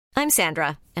I'm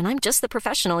Sandra, and I'm just the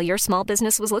professional your small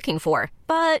business was looking for.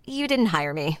 But you didn't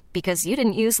hire me because you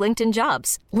didn't use LinkedIn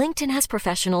Jobs. LinkedIn has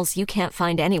professionals you can't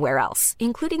find anywhere else,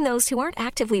 including those who aren't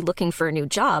actively looking for a new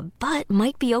job, but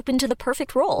might be open to the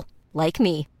perfect role, like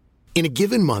me. In a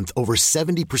given month, over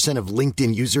 70% of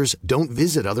LinkedIn users don't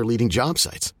visit other leading job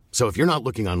sites. So if you're not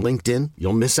looking on LinkedIn,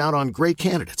 you'll miss out on great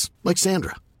candidates like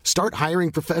Sandra. Start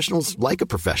hiring professionals like a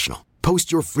professional.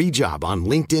 Post your free job on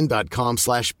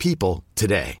linkedin.com/people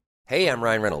today. Hey, I'm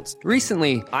Ryan Reynolds.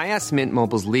 Recently, I asked Mint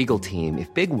Mobile's legal team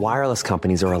if big wireless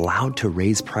companies are allowed to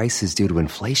raise prices due to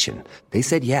inflation. They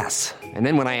said yes. And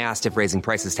then when I asked if raising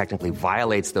prices technically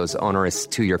violates those onerous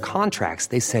two-year contracts,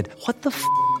 they said, "What the f***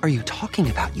 are you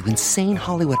talking about, you insane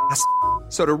Hollywood ass?"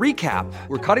 So to recap,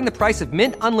 we're cutting the price of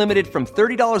Mint Unlimited from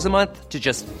 $30 a month to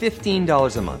just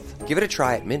 $15 a month. Give it a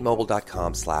try at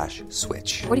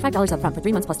mintmobile.com/switch. $45 up front for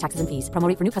 3 months plus taxes and fees. Promo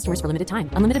rate for new customers for limited time.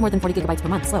 Unlimited more than 40 gigabytes per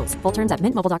month. Slows full terms at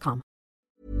mintmobile.com.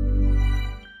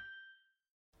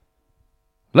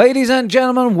 Ladies and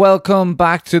gentlemen, welcome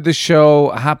back to the show.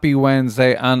 Happy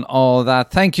Wednesday and all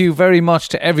that. Thank you very much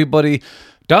to everybody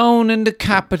down in the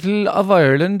capital of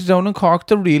Ireland, down in Cork,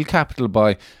 the real capital,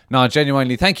 boy. No,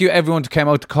 genuinely, thank you everyone who came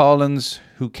out to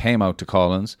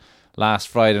Collins last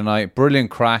Friday night. Brilliant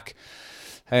crack.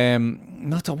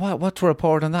 Not to, what to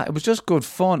report on that. It was just good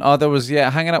fun. Oh, there was,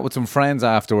 hanging out with some friends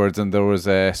afterwards, and there was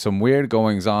some weird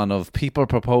goings on of people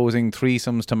proposing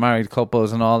threesomes to married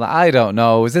couples and all that. I don't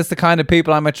know. Is this the kind of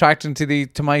people I'm attracting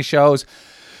to my shows?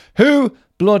 Who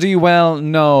bloody well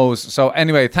knows. So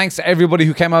anyway, thanks to everybody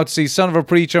who came out to see Son of a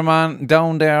Preacher Man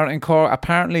down there in Cork.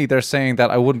 Apparently they're saying that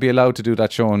I wouldn't be allowed to do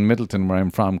that show in Middleton where I'm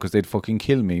from because they'd fucking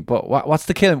kill me. But what's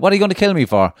the killing? What are you going to kill me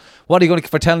for? What are you going to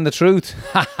for telling the truth?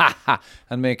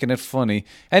 And making it funny.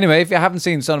 Anyway, if you haven't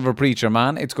seen Son of a Preacher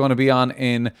Man, it's going to be on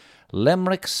in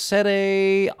Limerick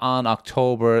City on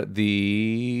October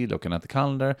looking at the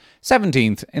calendar,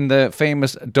 17th in the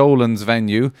famous Dolan's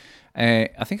venue. I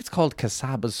think it's called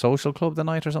Casaba's Social Club the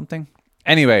night or something.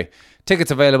 Anyway,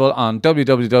 tickets available on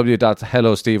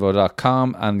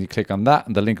www.hellostevo.com, and you click on that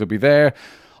and the link will be there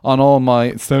on all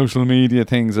my social media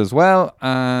things as well.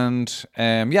 And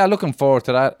looking forward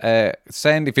to that.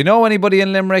 If you know anybody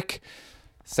in Limerick,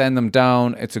 send them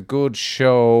down. It's a good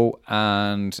show.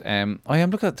 And I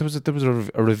am looking at there was a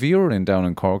reviewer down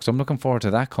in Cork, so I'm looking forward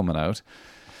to that coming out.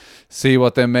 See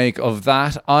what they make of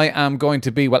that. I am going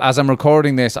to be, as I'm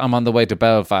recording this, I'm on the way to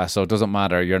Belfast, so it doesn't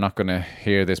matter. You're not going to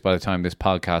hear this by the time this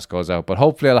podcast goes out. But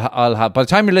hopefully I'll have, by the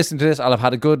time you're listening to this, I'll have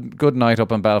had a good night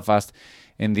up in Belfast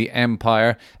in the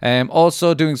Empire.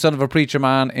 Also doing Son of a Preacher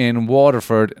Man in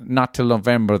Waterford, not till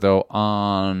November though,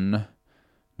 on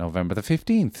November the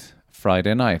 15th.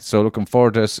 Friday night. So looking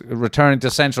forward to returning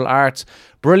to Central Arts.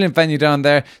 Brilliant venue down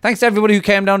there. Thanks to everybody who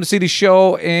came down to see the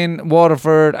show in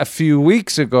Waterford a few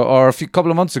weeks ago, or couple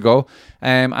of months ago.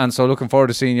 And so looking forward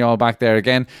to seeing you all back there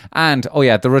again. And, the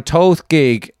Ratoath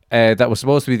gig that was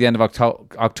supposed to be the end of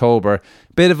October.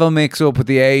 Bit of a mix-up with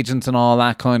the agents and all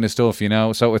that kind of stuff,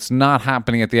 So it's not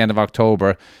happening at the end of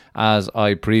October, as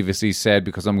I previously said,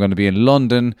 because I'm going to be in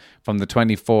London from the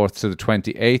 24th to the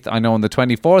 28th. I know on the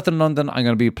 24th in London, I'm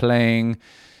going to be playing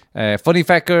Funny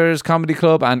Feckers Comedy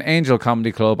Club and Angel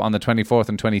Comedy Club on the 24th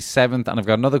and 27th. And I've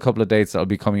got another couple of dates that'll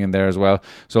be coming in there as well.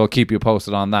 So I'll keep you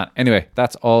posted on that. Anyway,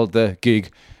 that's all the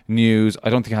gig news. I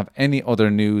don't think I have any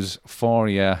other news for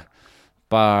you.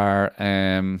 Bar,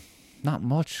 not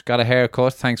much. Got a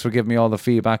haircut. Thanks for giving me all the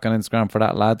feedback on Instagram for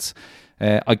that, lads.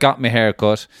 I got my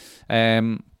haircut.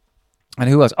 And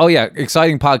who else?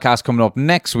 Exciting podcast coming up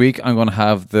next week. I'm going to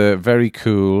have the very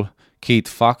cool Keith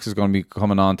Fox is going to be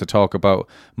coming on to talk about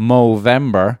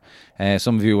Movember.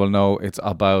 Some of you will know it's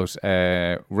about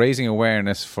raising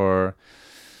awareness for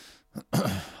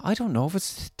I don't know if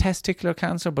it's testicular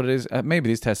cancer, but it is maybe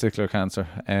it is testicular cancer.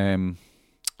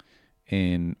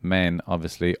 In men,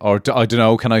 obviously, or I don't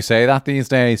know. Can I say that these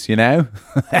days? I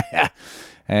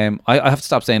have to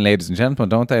stop saying ladies and gentlemen,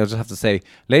 don't I? I'll just have to say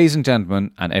ladies and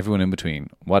gentlemen and everyone in between,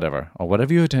 whatever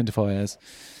you identify as.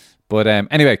 But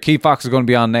anyway, Keith Fox is going to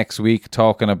be on next week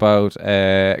talking about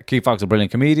Keith Fox is a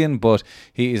brilliant comedian, but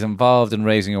he is involved in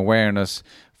raising awareness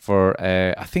for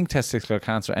I think testicular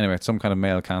cancer. Anyway, it's some kind of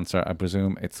male cancer. I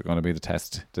presume it's going to be the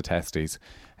testes.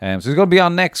 So he's going to be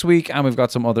on next week, and we've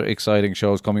got some other exciting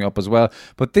shows coming up as well.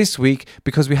 But this week,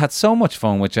 because we had so much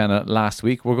fun with Jenna last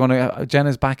week,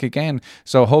 Jenna's back again.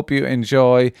 So hope you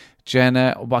enjoy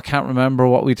Jenna. I can't remember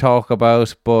what we talk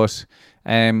about, but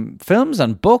films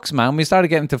and books, man. We started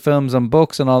getting to films and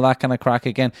books and all that kind of crack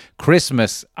again.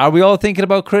 Christmas. Are we all thinking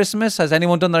about Christmas? Has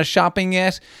anyone done their shopping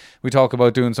yet? We talk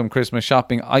about doing some Christmas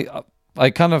shopping. I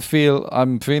kind of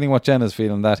I'm feeling what Jenna's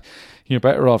feeling, that, You're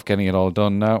better off getting it all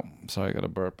done now. Sorry, I got a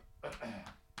burp.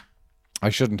 I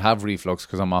shouldn't have reflux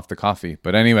because I'm off the coffee.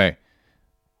 But anyway,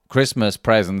 Christmas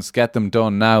presents, get them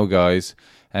done now, guys.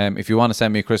 If you want to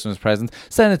send me a Christmas present,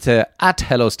 send it to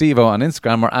 @HelloStevo on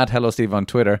Instagram or @HelloStevo on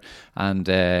Twitter. And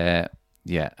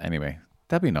anyway,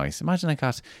 that'd be nice. Imagine I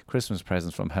got Christmas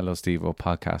presents from Hello Stevo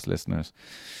podcast listeners.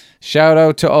 Shout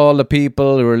out to all the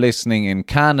people who are listening in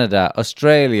Canada,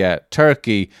 Australia,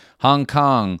 Turkey, Hong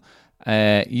Kong,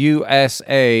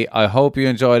 USA. I hope you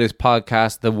enjoy this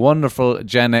podcast. The wonderful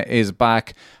Jenna is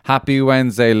back. Happy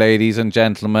Wednesday, ladies and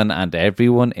gentlemen, and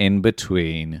everyone in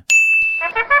between.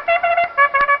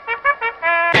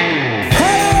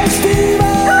 Hey, Steve-O!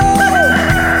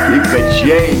 Keep the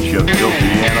change, you filthy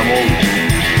animals.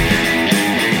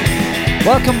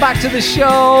 Welcome back to the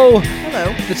show.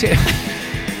 Hello.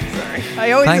 Sorry.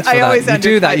 I always you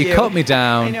do that. You undercut cut me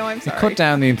down. I know, I'm sorry. You cut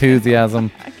down the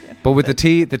enthusiasm. But with the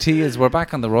tea is we're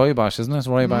back on the Rooibosch, isn't it?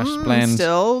 Rooibosch blend.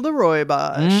 Still the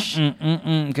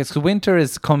Rooibosch. Because winter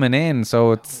is coming in,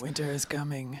 so it's... Winter is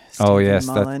coming. Oh, Stephen yes.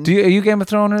 Mullen. Are you Game of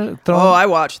Thrones? Oh, I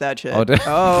watched that shit. Oh,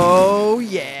 Oh,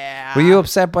 yeah. Were you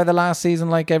upset by the last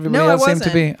season like everybody No, I else seemed to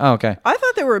be? wasn't. Oh, okay. I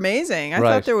thought they were amazing.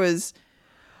 Right.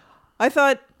 I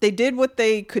thought they did what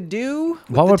they could do.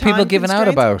 with What the were people time giving out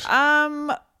constraints.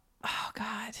 about? Oh,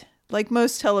 God. Like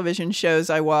most television shows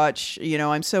I watch,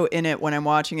 I'm so in it when I'm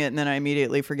watching it and then I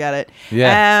immediately forget it.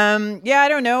 Yeah. I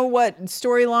don't know what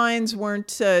storylines weren't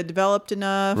developed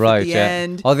enough Right, at the yeah.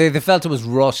 end. Oh, they felt it was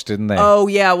rushed, didn't they? Oh,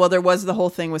 yeah. Well, there was the whole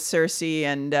thing with Cersei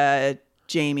and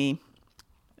Jamie.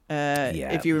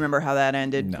 If you remember how that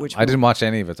ended. No, which I didn't watch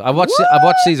any of it. I watched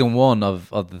season 1 of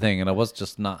the thing, and I was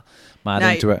just not mad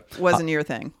into it. Wasn't your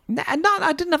thing.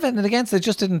 I didn't have anything against it. It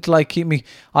just didn't keep me.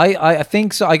 I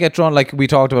think so. I get drawn, like we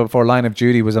talked about before. Line of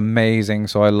Duty was amazing,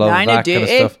 so I love Line that of kind of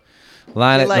Duty? stuff.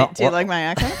 Do you like my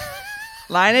accent?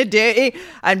 Line of Duty.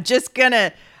 I'm just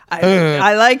gonna.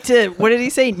 I like to. What did he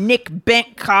say? Nick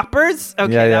Bent Coppers.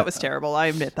 Okay, Yeah. that was terrible. I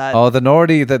admit that. Oh, the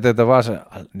Nordy, the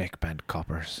what? Nick Bent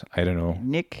Coppers. I don't know.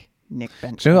 Nick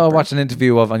Bent. Do you know I Coppers. watched an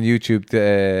interview of on YouTube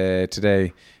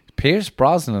today? Pierce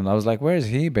Brosnan. I was like, where's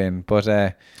he been? But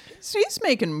So he's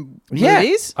making yeah,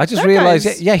 movies. I just That realized.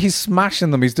 guy's- Yeah, he's smashing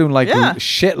them. He's doing like Yeah.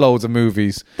 shitloads of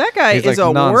movies. That guy He's is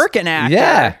like a working actor.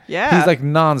 Yeah, Yeah. He's like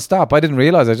non-stop. I didn't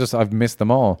realize. I've missed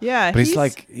them all. Yeah, but he's he's-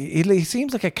 like he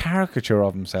seems like a caricature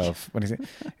of himself when he's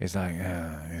like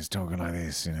he's talking like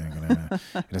this. He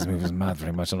doesn't move his mouth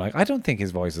very much. I'm like, I don't think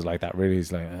his voice is like that. Really,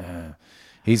 he's like.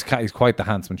 He's quite the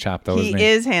handsome chap, though, isn't he? He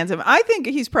is handsome. I think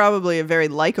he's probably a very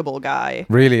likable guy.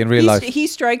 Really, in real life. He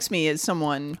strikes me as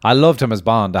someone. I loved him as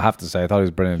Bond, I have to say. I thought he was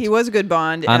brilliant. He was a good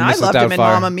Bond, And and I Mrs. loved him in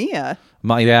Doubtfire. Mamma Mia.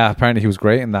 Yeah, apparently he was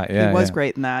great in that. Yeah, He was yeah.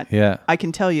 great in that. Yeah. I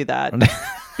can tell you that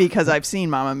because I've seen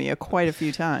Mamma Mia quite a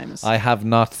few times. I have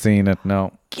not seen it,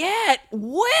 no. Get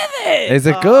with it. Is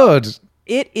it good?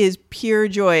 It is pure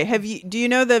joy. Do you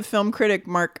know the film critic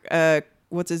Mark?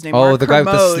 What's his name? Oh, Mark the guy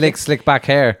with the Kermode? slick back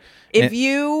hair. If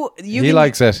you he can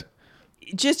likes it.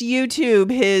 just YouTube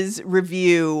his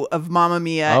review of Mamma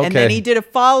Mia, and Okay. then he did a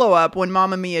follow up when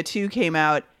Mamma Mia 2 came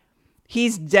out.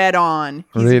 He's dead on.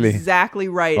 He's Really? exactly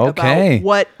right Okay. about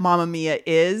what Mamma Mia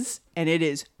is, and it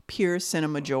is pure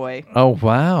cinema joy. Oh,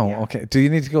 wow. Okay. Do you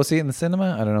need to go see it in the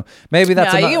cinema? I don't know. Maybe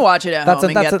that's No, a you ni- can watch it at home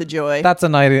and get the joy. That's a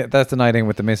night in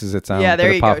with the missus. It sounds. Yeah, there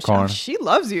bit you of go. popcorn. She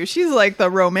loves you. She's like, the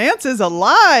romance is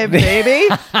alive, baby.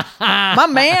 My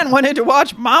man wanted to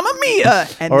watch Mamma Mia.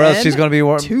 And Or else then she's going to be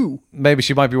worried. 2. Maybe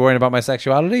she might be worrying about my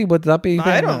sexuality. Would that be?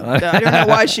 I don't know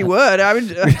why she would. I would.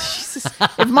 Jesus.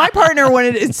 If my partner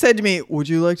said to me, "Would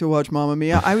you like to watch Mamma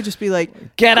Mia?" I would just be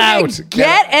like, Get out. "Couldn't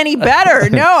Get any better?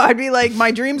 No, I'd be like,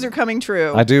 my dreams are coming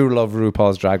true. I do love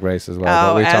RuPaul's Drag Race as well.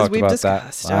 Oh, but we as talked we've about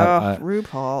discussed. that.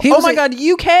 RuPaul. He Oh was my a- God,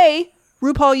 UK.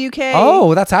 RuPaul UK.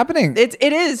 Oh, that's happening. It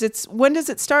is. It's when does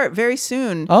it start? Very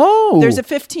soon. Oh. There's a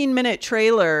 15-minute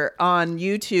trailer on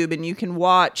YouTube, and you can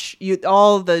watch.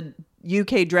 All the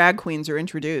UK drag queens are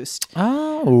introduced.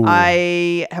 Oh.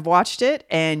 I have watched it,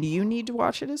 and you need to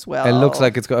watch it as well. It looks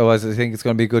like I think it's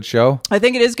going to be a good show. I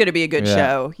think it is going to be a good Yeah.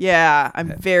 show. Yeah,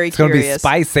 I'm very It's going to be curious.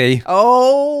 spicy.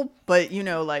 Oh, but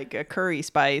like a curry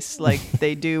spice, like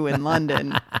they do in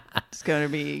London. It's going to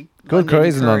be Good London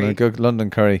curries in curry. London. Good London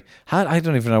curry. I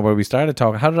don't even know where we started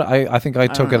talking. How did I think I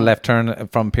took a left turn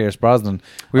from Pierce Brosnan.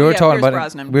 We Oh, were yeah, talking Pierce about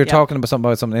Brosnan. we were Yeah. talking about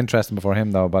something interesting before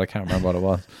him though, but I can't remember what it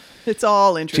was. It's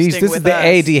all interesting. Jeez, this with is the us.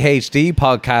 ADHD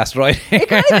podcast, right? It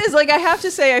kind of is. Like, I have to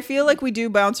say, I feel like we do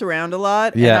bounce around a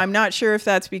lot. Yeah. And I'm not sure if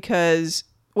that's because,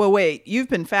 well, wait, you've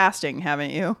been fasting, haven't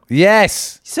you?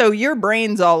 Yes. So your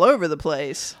brain's all over the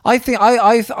place. I think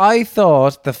I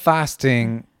thought the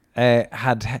fasting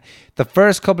had the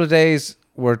first couple of days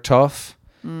were tough,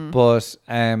 But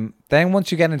then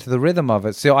once you get into the rhythm of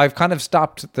it, so I've kind of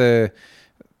stopped the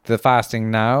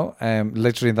fasting now.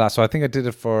 Literally that. So I think I did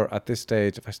it for, at this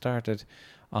stage, if I started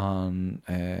on,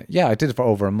 I did it for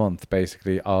over a month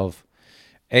basically, of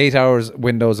 8 hours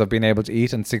windows of being able to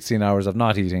eat and 16 hours of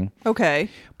not eating. Okay.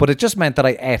 But it just meant that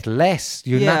I ate less.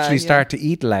 You naturally start to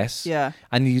eat less. Yeah.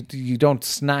 And you don't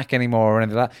snack anymore or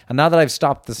anything like that. And now that I've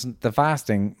stopped the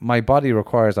fasting, my body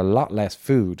requires a lot less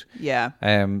food. Yeah.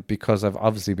 Because I've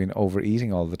obviously been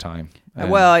overeating all the time.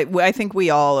 Well, I think we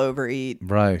all overeat.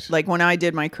 Right. Like when I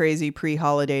did my crazy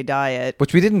pre-holiday diet.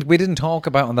 Which we didn't talk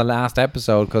about on the last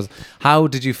episode, because how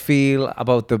did you feel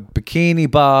about the bikini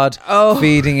bod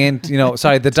feeding into,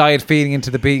 the diet feeding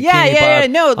into the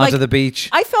bikini bod onto the beach?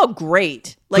 I felt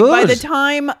great. Like by the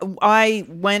time I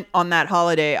went on that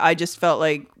holiday, I just felt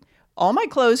like all my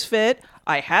clothes fit.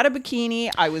 I had a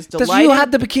bikini. I was delighted. You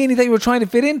had the bikini that you were trying to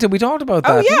fit into. We talked about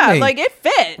that. Oh yeah, didn't we? like it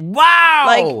fit. Wow.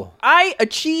 Like I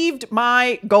achieved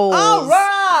my goals. All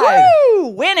right. Woo!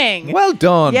 Winning. Well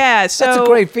done. Yeah, so that's a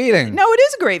great feeling. No, it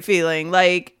is a great feeling.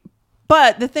 Like,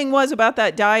 but the thing was about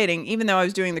that dieting, even though I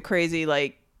was doing the crazy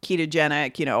like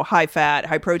ketogenic, high fat,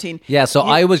 high protein. Yeah, so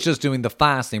I was just doing the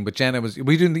fasting, but Jenna you're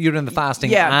doing the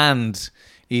fasting and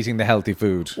eating the healthy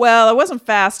food. Well, I wasn't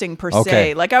fasting per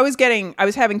se. Like I was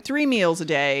having 3 meals a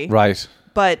day. Right.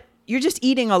 But you're just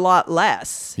eating a lot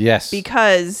less. Yes.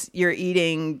 Because you're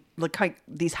eating like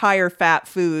these higher fat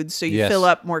foods, so you fill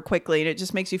up more quickly and it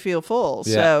just makes you feel full.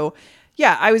 Yeah. So,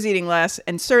 yeah, I was eating less,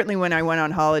 and certainly when I went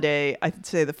on holiday, I'd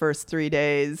say the first 3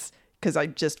 days, because I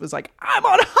just was like, I'm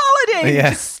on holiday,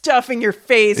 just stuffing your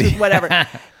face with whatever.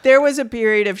 There was a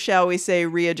period of, shall we say,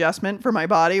 readjustment for my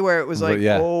body where it was like,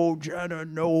 oh, Jenna,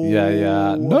 no.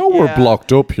 Yeah. No, we're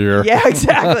blocked up here. Yeah,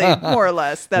 exactly. More or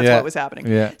less. That's what was happening.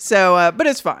 Yeah. So, but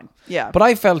it's fine. Yeah. But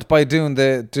I felt by doing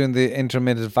the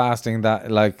intermittent fasting that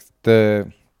like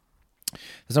there's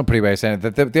no pretty way of saying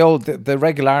it. The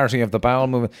regularity of the bowel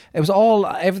movement,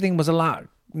 everything was a lot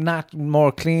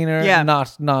more cleaner,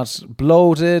 not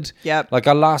bloated. Yep. Like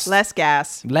I lost less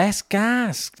gas. Less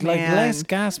gas. Like less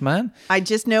gas, man. I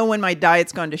just know when my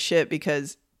diet's gone to shit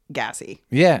because gassy.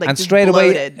 Yeah, like and straight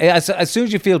bloated. away, as soon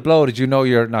as you feel bloated, you know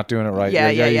you're not doing it right.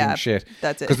 You're eating shit.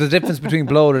 That's it. Because the difference between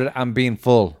bloated and being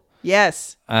full.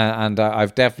 Yes. And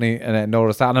I've definitely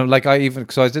noticed that. And I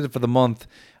did it for the month,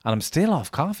 and I'm still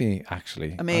off coffee,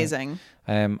 actually. Amazing.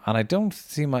 And I don't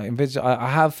see I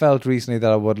have felt recently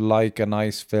that I would like a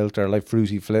nice filter, like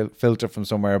fruity filter from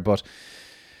somewhere, but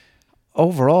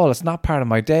overall it's not part of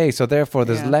my day, so therefore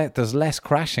there's less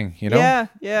crashing, Yeah,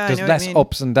 there's less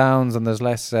ups and downs, and there's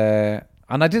less and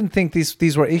I didn't think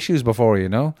these were issues before,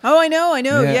 Oh, I know.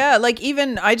 Yeah. Like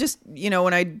even I just,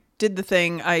 when I did the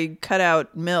thing, I cut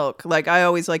out milk. Like I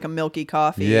always like a milky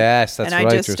coffee. Yes, that's right. And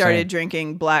I just started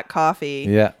drinking black coffee.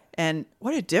 Yeah. And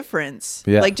what a difference.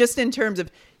 Yeah. Like just in terms of,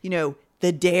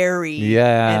 the dairy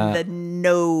and the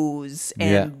nose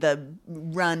and the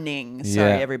running.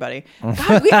 Sorry, everybody. God,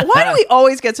 why do we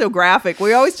always get so graphic?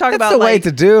 We always talk about the way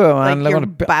to do it, man. Like your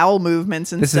bowel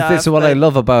movements and stuff. This is what I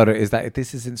love about it, is that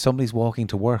this isn't somebody's walking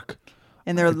to work.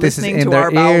 And they're listening to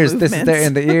our bowel movements. This is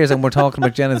in their ears, and we're talking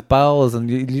about Jenna's bowels, and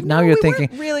you're thinking,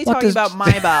 weren't really talking about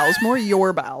my bowels, more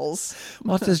your bowels.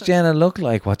 What does Jenna look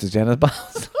like? What does Jenna's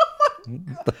bowels?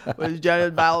 What does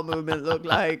Jenna's bowel movement look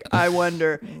like? I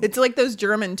wonder. It's like those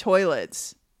German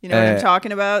toilets. You know what I'm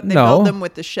talking about? They build them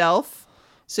with the shelf,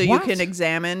 so you can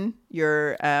examine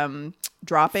your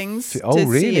droppings to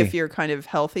see if you're kind of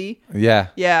healthy.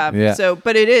 Yeah. So,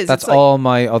 but it is. That's all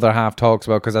my other half talks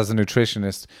about, because as a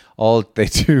nutritionist, all they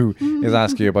do is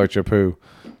ask you about your poo.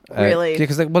 Really?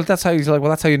 Because that's how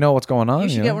you know what's going on. You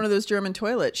should get one of those German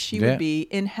toilets. She would be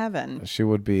in heaven. She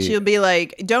would be. She'll be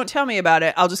like, "Don't tell me about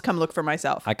it. I'll just come look for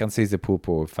myself." I can see the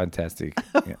poo. Fantastic.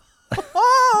 Yeah.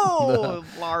 Oh,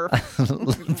 blarf.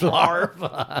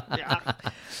 Blarf. Yeah.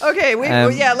 Okay,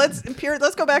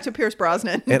 let's go back to Pierce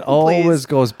Brosnan. It always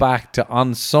goes back to,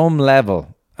 on some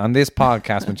level, on this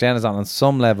podcast, when Jenna's on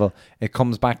some level, it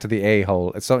comes back to the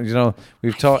a-hole. It's something,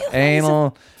 we've taught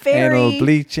anal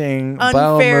bleaching,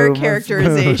 unfair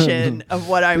characterization of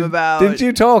what I'm about. Didn't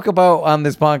you talk about on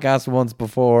this podcast once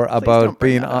before about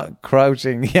being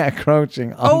crouching on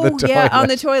the toilet? Oh yeah, on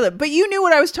the toilet. But you knew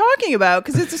what I was talking about,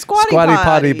 because it's a squatty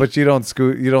potty. But you don't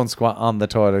squat on the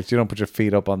toilet. You don't put your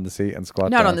feet up on the seat and squat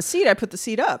Not down. on the seat. I put the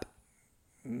seat up.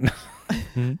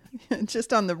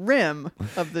 Just on the rim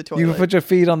of the toilet. You put your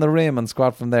feet on the rim and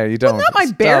squat from there. You don't. Well, not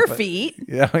my bare feet.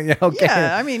 Yeah, okay.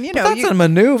 Yeah, I mean, that's a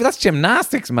maneuver. That's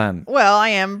gymnastics, man. Well, I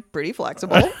am pretty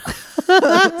flexible.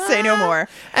 Say no more.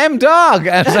 M-Dog.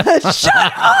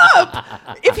 Shut up!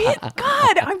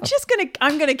 God,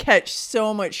 I'm gonna catch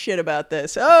so much shit about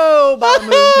this. Oh, bowel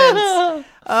movements.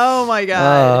 Oh my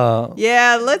God.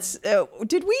 Yeah, let's.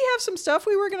 Did we have some stuff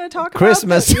we were going to talk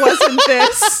Christmas. about? Wasn't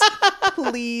this?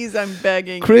 Please, I'm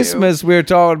begging. Christmas. We're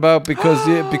talking about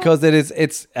because it is.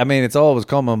 It's. I mean, it's always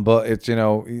coming, but it's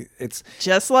it's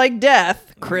just like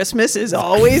death. Christmas is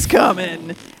always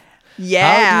coming.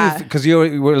 Yeah, because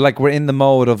we're in the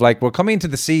mode of like we're coming to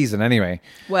the season anyway.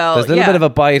 Well, there's a little bit of a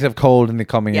bite of cold in the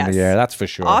coming in the year. That's for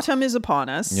sure. Autumn is upon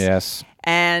us. Yes,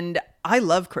 and I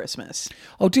love Christmas.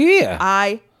 Oh, do you?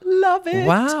 I love it.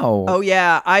 Wow. Oh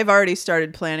yeah, I've already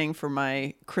started planning for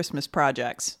my Christmas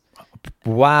projects.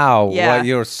 Wow. Yeah. Well,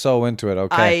 you're so into it.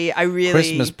 Okay. I really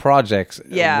Christmas projects.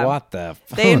 Yeah. What the?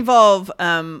 They involve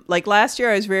like last year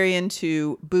I was very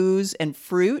into booze and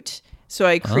fruit. So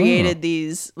I created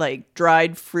these like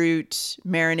dried fruit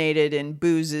marinated in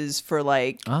boozes for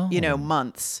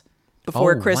months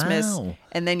before Christmas. Wow.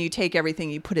 And then you take everything,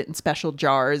 you put it in special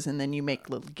jars, and then you make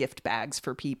little gift bags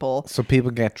for people. So people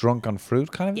get drunk on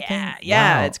fruit kind of thing?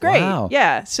 Yeah, Wow. it's great. Wow.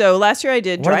 Yeah. So last year I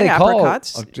did What are dried they called?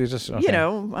 apricots. Oh, Jesus. Okay.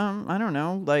 I don't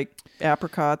know, like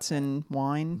apricots and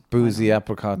wine. Boozy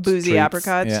apricots. Boozy treats.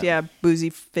 apricots, yeah. Boozy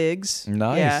figs.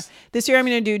 Nice. Yeah. This year I'm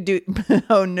going to do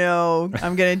oh no,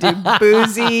 I'm going to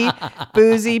do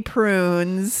boozy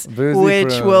prunes,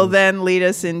 which will then lead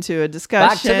us into a discussion.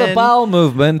 Back to the bowel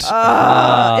movement.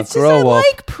 It's just I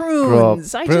like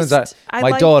prunes.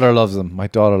 My daughter loves them. My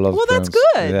daughter loves Well, prunes. that's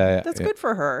good. Yeah, that's good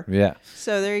for her. Yeah.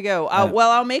 So there you go.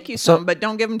 I'll make you some, but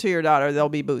don't give them to your daughter. They'll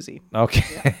be boozy.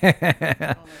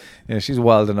 Okay. Yeah, she's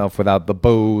wild enough without the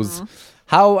booze.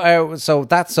 How? So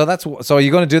are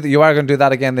you going to do that? You are going to do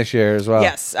that again this year as well.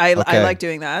 Yes, I like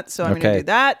doing that. So I'm going to do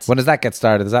that. When does that get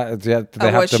started? Is that do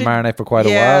they have to marinate for quite a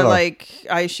while? Yeah, like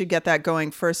I should get that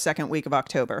going first, second week of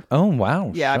October. Oh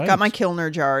wow! Yeah, I've got my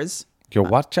Kilner jars. Your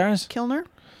what jars? Kilner,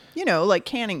 like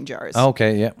canning jars.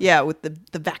 Okay, yeah. Yeah, with the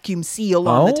vacuum seal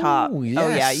on the top. Yes. Oh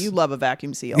yeah, you love a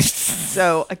vacuum seal.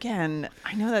 So again,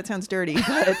 I know that sounds dirty,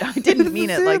 but I didn't mean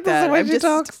it like that.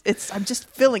 I'm just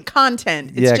filling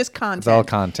content. It's just content. It's all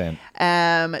content.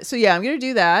 So yeah, I'm gonna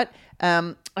do that.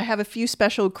 I have a few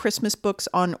special Christmas books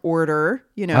on order.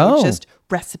 Just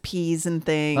recipes and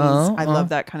things. I love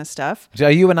that kind of stuff.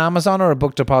 Are you an Amazon or a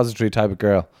book depository type of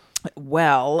girl?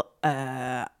 Well,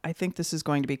 I think this is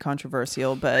going to be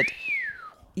controversial, but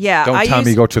yeah. Don't tell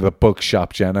me you go to the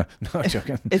bookshop, Jenna. No, I'm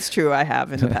joking. It's true. I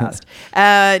have in the past.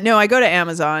 No, I go to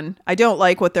Amazon. I don't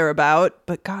like what they're about,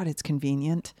 but God, it's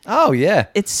convenient. Oh, yeah.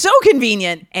 It's so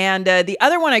convenient. And the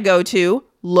other one I go to,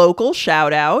 local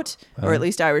shout out, or at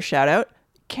least Irish shout out,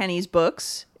 Kenny's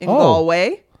Books in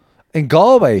Galway. In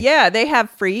Galway? Yeah, they have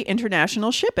free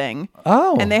international shipping.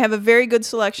 Oh. And they have a very good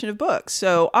selection of books.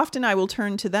 So often I will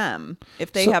turn to them.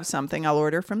 If they have something, I'll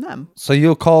order from them. So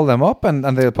you'll call them up and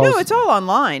they'll post? No, it's all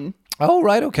online. Oh,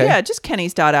 right, okay. Yeah, just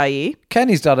Kenny's.ie.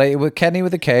 Kenny's.ie, with Kenny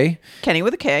with a K. Kenny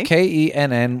with a K. KENNYS.ie.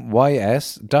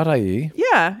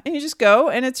 Yeah, and you just go,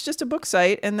 and it's just a book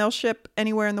site, and they'll ship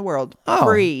anywhere in the world. Oh.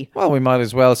 Free. Well, we might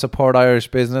as well support Irish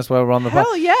business while we're on the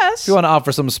Hell yes. If you want to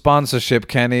offer some sponsorship,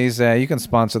 Kenny's, you can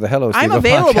sponsor the Hello Steve I'm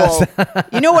available.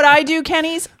 You know what I do,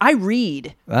 Kenny's? I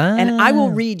read. And I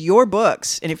will read your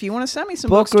books. And if you want to send me some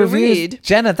books to read.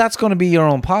 Jenna, that's going to be your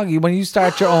own podcast. When you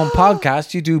start your own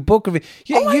podcast, you do book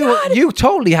review. You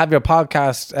totally have your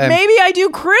podcast. Maybe I do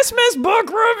Christmas book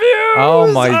reviews.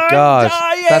 Oh my God.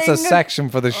 Dying. That's a section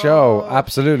for the show.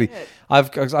 Absolutely.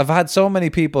 I've had so many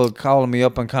people calling me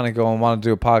up and kind of going, want to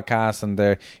do a podcast, and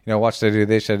they're, what should I do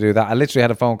this, should I do that? I literally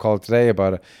had a phone call today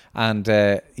about it, and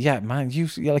yeah, man,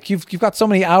 you've got so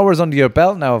many hours under your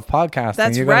belt now of podcasting.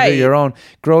 That's You're right. Gonna do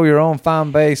grow your own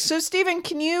fan base. So Stephen,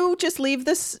 can you just leave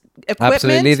this equipment?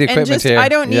 Absolutely, leave the equipment here. I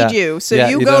don't need you, so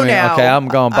you don't go need- now. Okay, I'm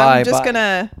going. Bye. I'm just bye.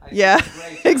 gonna. Yeah,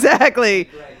 exactly.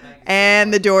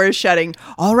 And the door is shutting.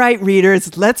 All right,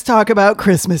 readers, let's talk about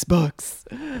Christmas books.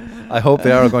 I hope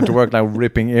they are going to work now,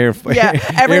 ripping Yeah, everyone's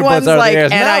earbuds out of like, the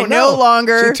ears. and I no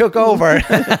longer. She took over.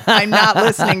 I'm not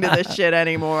listening to this shit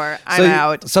anymore. I'm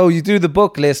out. So you do the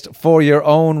book list for your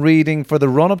own reading for the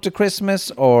run up to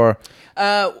Christmas, or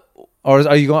are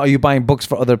you buying books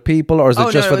for other people, or is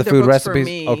it just for the they're food books for recipes?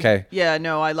 me. Okay. Yeah,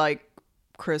 no, I like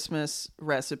Christmas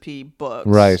recipe books.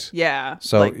 Right. Yeah.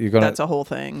 So you're gonna. That's a whole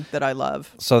thing that I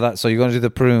love. So you're going to do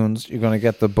the prunes. You're going to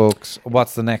get the books.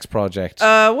 What's the next project?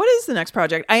 What is the next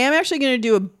project? I am actually going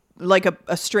to do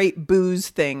a straight booze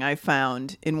thing I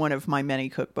found in one of my many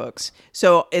cookbooks.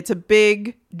 So it's a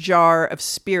big jar of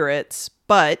spirits,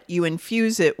 but you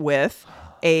infuse it with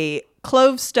a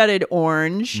clove-studded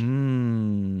orange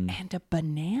and a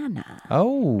banana.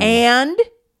 Oh. And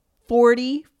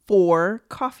 44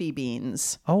 coffee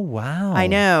beans. Oh, wow. I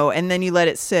know. And then you let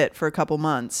it sit for a couple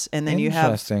months. And then you have,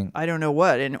 Interesting. I don't know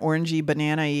what, an orangey,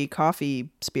 banana-y coffee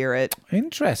spirit.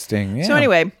 Interesting, yeah. So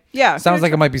anyway, yeah. Sounds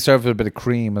like it might be served with a bit of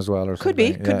cream as well or Could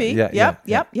something. be, could be. Yeah,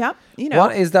 Yep. You know.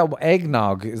 What is that?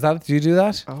 Eggnog? Is that, do you do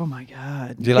that? Oh my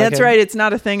God. Do you like That's it? right. It's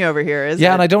not a thing over here, is it?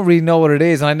 Yeah, and I don't really know what it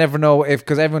is, and I never know if,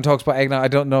 because everyone talks about eggnog, I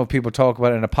don't know if people talk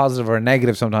about it in a positive or a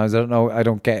negative sometimes. I don't know. I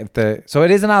don't get the. So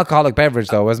it is an alcoholic beverage,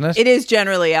 though, isn't it? It is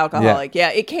generally alcoholic. Yeah,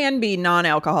 it can be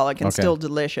non-alcoholic and Okay. still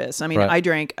delicious. I mean, Right. I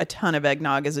drank a ton of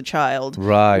eggnog as a child,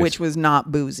 Right. which was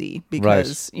not boozy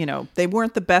because, they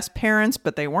weren't the best parents,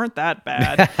 but they weren't that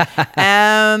bad.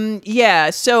 Yeah,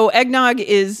 so eggnog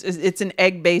it's an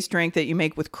egg-based drink that you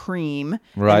make with cream,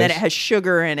 Right. and then it has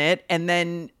sugar in it, and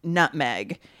then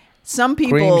nutmeg. Some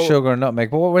people Cream, sugar,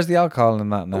 nutmeg. But where's the alcohol in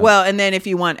that now? Well, and then if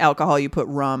you want alcohol, you put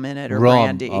rum in it or Rum,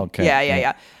 brandy. okay, Yeah.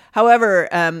 yeah. However,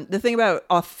 the thing about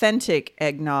authentic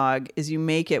eggnog is you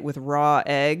make it with raw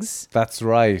eggs. That's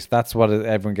right. That's what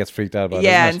everyone gets freaked out about.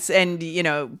 Yeah, isn't it?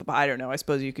 and I don't know. I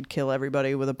suppose you could kill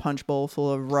everybody with a punch bowl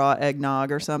full of raw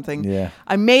eggnog or something. Yeah.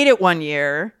 I made it one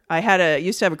year. I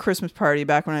used to have a Christmas party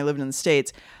back when I lived in the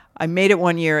States. I made it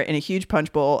one year in a huge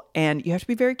punch bowl, and you have to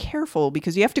be very careful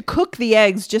because you have to cook the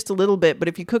eggs just a little bit, but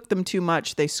if you cook them too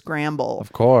much, they scramble.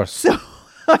 Of course.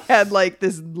 So I had like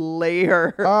this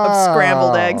layer of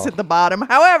scrambled eggs at the bottom.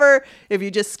 However, if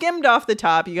you just skimmed off the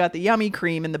top, you got the yummy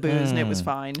cream and the booze, and it was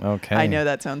fine. Okay. I know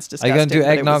that sounds Are disgusting. you going to do but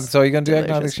it eggnog? was So are you going to do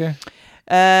eggnog delicious. this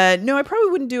year? No, I probably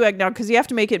wouldn't do eggnog because you have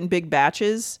to make it in big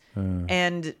batches,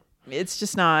 and it's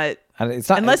just not. And it's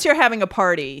not Unless you're having a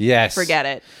party, Yes. forget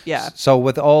it. Yeah. So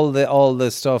with all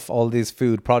the stuff, all these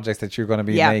food projects that you're going to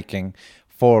be Yeah. making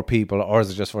for people, or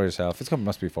is it just for yourself?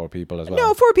 Must be for people as well.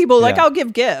 No, for people. Like Yeah. I'll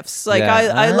give gifts. Like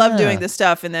Yeah. I love doing Ah. this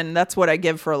stuff, and then that's what I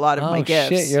give for a lot of my Oh gifts.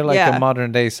 shit! You're like yeah. a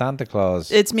modern day Santa Claus.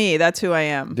 It's me. That's who I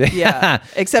am. Yeah. Yeah.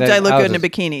 Except Then I look I'll good in a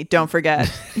just- bikini. Don't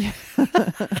forget.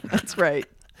 That's right.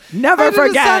 I Never did a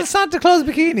forget. Santa Claus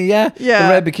bikini. Yeah, Yeah.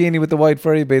 The red bikini with the white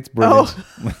furry bits. Brilliant.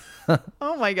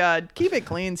 Oh my God. Keep it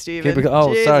clean, Steven.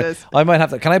 Oh, sorry. Jesus. I might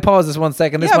have to. Can I pause this 1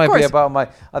 second? This Yeah, of might be course. about my.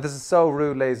 This is so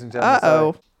rude, ladies and gentlemen.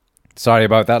 Uh-oh. Sorry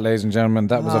about that, ladies and gentlemen.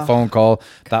 That was a phone call.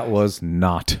 That was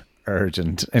not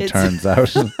urgent. It turns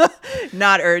out.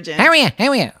 Not urgent. How are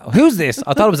you? Who's this?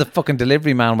 I thought it was a fucking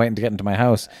delivery man waiting to get into my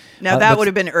house. Now that would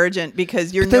have been urgent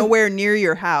because you're nowhere near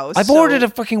your house. I've ordered a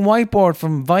fucking whiteboard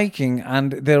from Viking,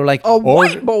 and they were like,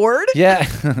 whiteboard? Yeah,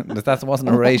 that wasn't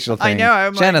a racial thing. I know,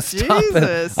 I'm Jenna, like, stop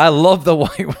Jesus. it. I love the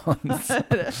white ones.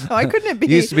 Why couldn't it be?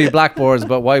 Used to be blackboards,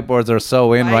 but whiteboards are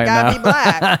so in I right gotta now. be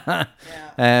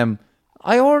black.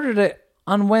 I ordered it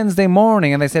on Wednesday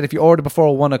morning, and they said if you order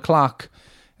before 1 o'clock,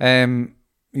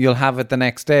 you'll have it the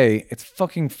next day. It's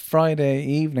fucking Friday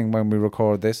evening when we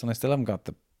record this, and I still haven't got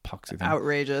the poxy thing.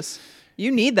 Outrageous. You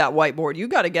need that whiteboard. You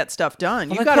got to get stuff done.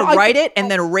 Well, You I got to could- write it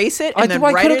and then erase it and then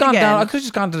I write could it have gone again. down. I could have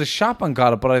just gone to the shop and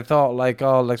got it, but I thought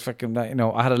fucking,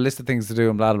 I had a list of things to do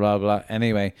and blah blah blah.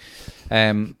 Anyway,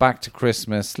 back to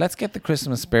Christmas. Let's get the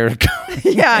Christmas spirit going.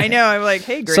 Yeah, I know. I'm like,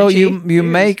 hey, Grinchy. So you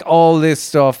make all this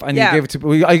stuff and Yeah. you give it to.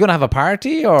 Are you going to have a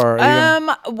party or? Are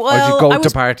you well, go I to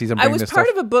was, parties and I bring was this part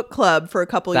stuff? of a book club for a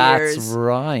couple That's years.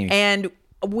 right. And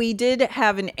we did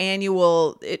have an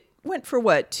annual, it went for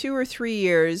 2 or 3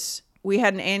 years. We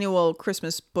had an annual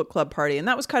Christmas book club party, and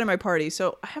that was kind of my party.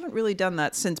 So I haven't really done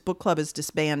that since book club is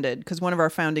disbanded because one of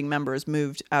our founding members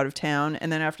moved out of town,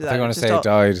 and then after that, They're going it to just say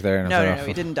all- he died there. No,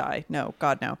 he didn't die. No,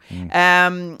 God, no.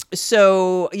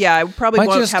 So yeah, I probably Why don't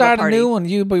won't you just have a start a party. new one?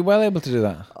 You'd be well able to do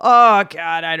that. Oh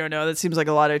God, I don't know. That seems like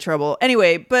a lot of trouble.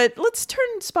 Anyway, but let's turn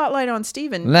spotlight on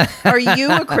Steven. Are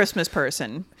you a Christmas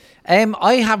person?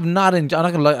 I have not. I'm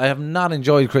not gonna lie. I have not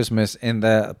enjoyed Christmas in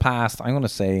the past. I'm going to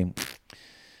say,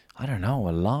 I don't know,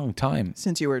 a long time.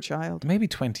 Since you were a child. Maybe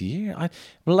 20 years. I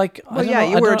don't yeah, know.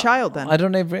 you were a child then. I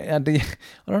don't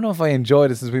know if I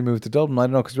enjoyed it since we moved to Dublin. I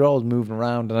don't know because we're always moving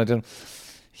around, and I don't.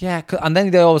 Yeah, and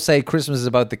then they always say Christmas is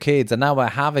about the kids, and now I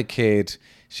have a kid.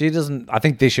 She doesn't. I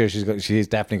think this year she's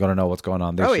definitely going to know what's going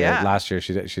on this year. Yeah. Last year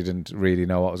she didn't really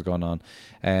know what was going on,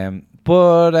 and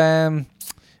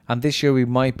this year we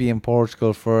might be in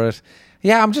Portugal for it.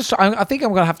 Yeah, I think I'm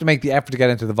going to have to make the effort to get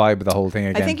into the vibe of the whole thing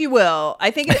again. I think you will. I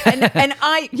think, and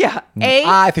I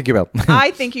think you will.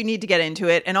 I think you need to get into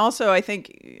it, and also I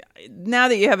think now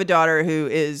that you have a daughter who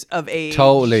is of age,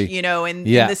 Totally. in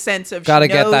Yeah. the sense of Gotta she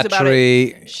get knows that about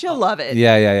tree. it, she'll love it.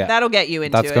 Yeah. That'll get you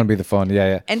into That's it. going to be the fun.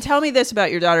 Yeah. And tell me this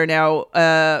about your daughter now.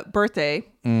 Birthday.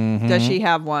 Does she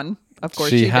have one? Of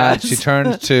course she had. does. She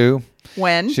turned 2.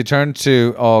 When? She turned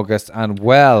 2 August, and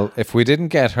well, if we didn't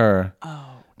get her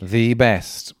the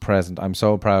best present, I'm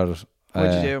so proud of.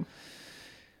 What'd you do?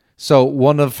 So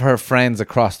one of her friends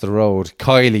across the road,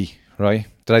 Kylie, right?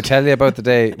 Did I tell you about the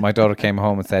day my daughter came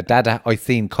home and said, Dada, I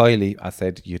seen Kylie? I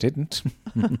said, you didn't.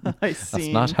 That's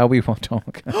not how we want to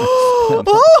talk.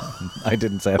 I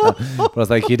didn't say that. But I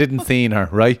was like, you didn't seen her,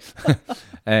 right?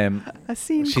 I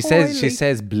seen she Kylie. She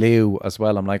says blue as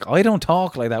well. I'm like, I don't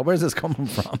talk like that. Where's this coming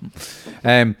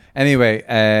from? Anyway,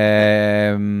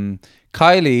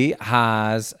 Kylie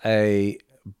has a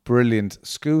brilliant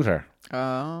scooter.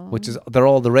 Which is, they're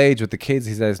all the rage with the kids.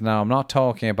 He says, now I'm not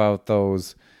talking about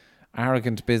those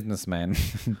arrogant businessmen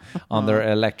on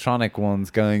their electronic ones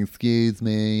going, excuse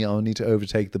me, I need to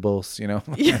overtake the bus, you know.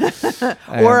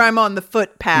 Or I'm on the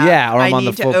footpath. Yeah, or I'm I on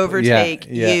need the to overtake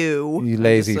you. You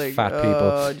lazy like, fat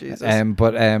people. Oh, Jesus.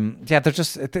 But yeah, they're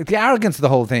just the arrogance of the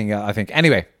whole thing, I think.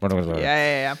 Anyway.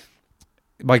 Yeah.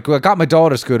 I got my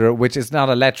daughter's scooter, which is not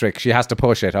electric. She has to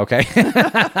push it, okay?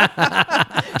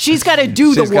 She's got to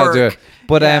do the work. Do it.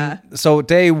 But so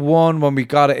day one when we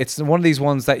got it, it's one of these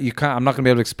ones that you can't. I'm not going to be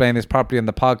able to explain this properly on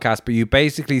the podcast, but you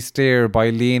basically steer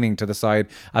by leaning to the side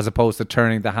as opposed to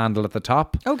turning the handle at the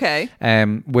top. Okay.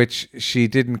 Which she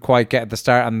didn't quite get at the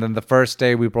start, and then the first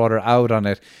day we brought her out on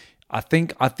it, I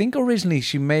think originally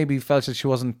she maybe felt that she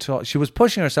wasn't. She was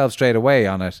pushing herself straight away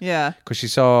on it. Yeah. Because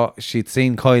she'd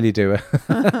seen Kylie do it,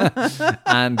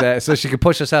 and so she could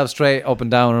push herself straight up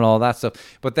and down and all that stuff.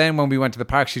 But then when we went to the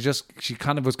park, she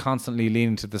kind of was constantly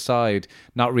leaning to the side,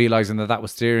 not realizing that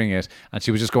was steering it, and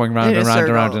she was just going round and round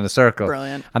and round in a circle.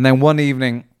 Brilliant. And then one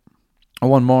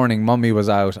morning, Mummy was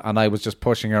out and I was just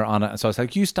pushing her on it. And so I was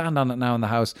like, you stand on it now in the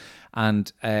house.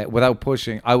 And without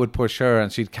pushing, I would push her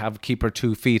and she'd keep her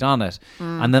 2 feet on it.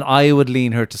 And then I would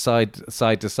lean her to side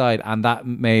to side. And that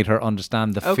made her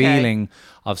understand the feeling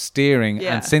of steering.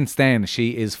 Yeah. And since then,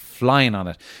 she is flying on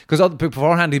it. Because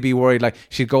beforehand, he'd be worried, like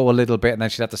she'd go a little bit and then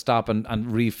she'd have to stop and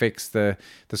refix the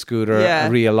scooter,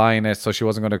 realign it so she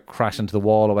wasn't going to crash into the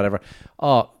wall or whatever.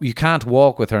 Oh, you can't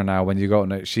walk with her now when you go.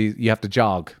 You have to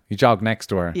jog. You jog next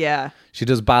to her. Yeah. She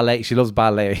does ballet. She loves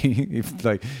ballet.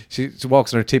 Like she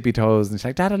walks on her tippy toes and she's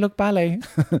like, Dada, look, ballet.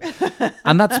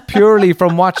 And that's purely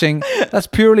from watching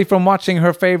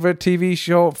her favorite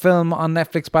TV film on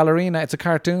Netflix, Ballerina. It's a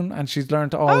cartoon and she's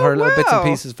learned all her little bits and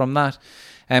pieces from that.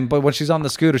 But when she's on the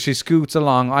scooter, she scoots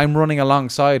along. I'm running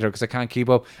alongside her because I can't keep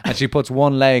up. And she puts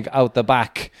one leg out the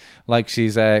back like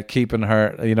she's keeping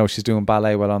her, she's doing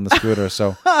ballet while on the scooter.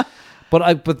 So,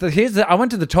 I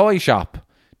went to the toy shop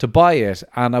to buy it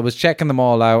and I was checking them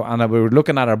all out and we were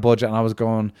looking at our budget and I was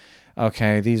going,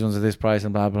 okay, these ones are this price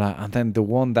and blah, blah. And then the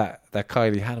one that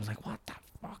Kylie had, I was like, what the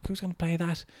fuck? Who's going to pay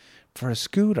that for a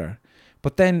scooter?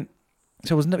 But then,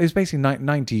 so it was basically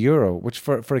 €90, which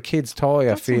for a kid's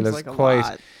toy, I feel is like quite...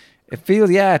 Lot. It feels,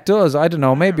 it does. I don't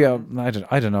know. Maybe I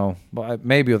don't know. But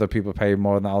maybe other people pay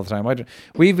more than that all the time.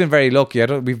 We've been very lucky. I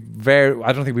don't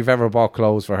think we've ever bought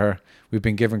clothes for her. We've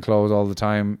been given clothes all the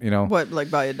time, What, like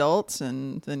by adults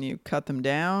and then you cut them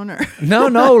down? Or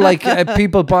No, like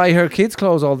people buy her kids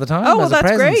clothes all the time. Oh, well, as a that's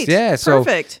present. great. Yeah, so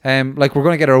perfect. Like we're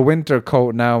going to get her a winter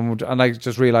coat now, and I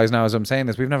just realised now as I'm saying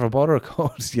this, we've never bought her a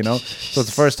coat, So it's the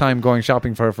first time going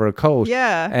shopping for her for a coat.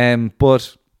 Yeah.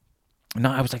 But no,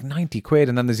 I was like 90 quid,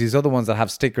 and then there's these other ones that have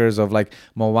stickers of like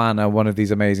Moana, one of these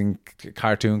amazing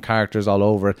cartoon characters all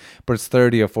over it, but it's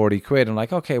 30 or 40 quid. I'm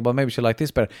like, okay, well maybe she'll like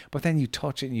this better. But then you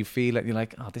touch it and you feel it and you're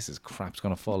like, oh, this is crap, it's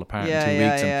going to fall apart in 2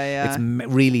 weeks. And it's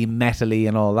really metally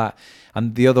and all that.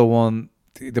 And the other one,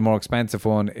 the more expensive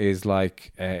one, is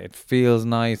like it feels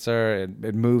nicer,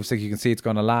 it moves, like you can see it's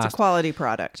going to last. It's a quality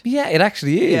product. Yeah, it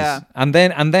actually is. Yeah. And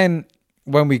then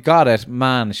when we got it,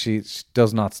 man, she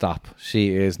does not stop.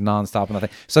 She is non-stop and nothing.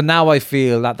 So now I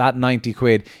feel that 90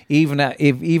 quid, even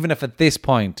if at this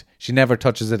point she never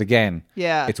touches it again,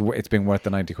 it's been worth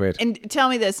the 90 quid. And tell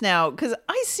me this now, because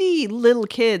I see little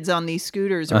kids on these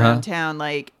scooters around town.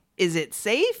 Like, is it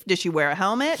safe? Does she wear a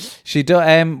helmet? She she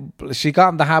got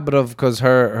in the habit of, because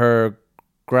her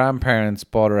grandparents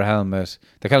bought her a helmet.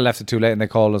 They kind of left it too late and they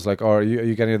called us like, oh, are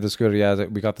you getting the scooter? Yeah,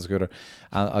 we got the scooter.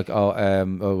 And like,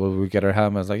 will we get her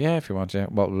helmet? I was like, yeah, if you want, yeah.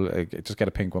 Well, we'll just get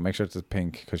a pink one. Make sure it's a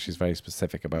pink because she's very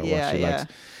specific about what she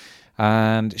likes.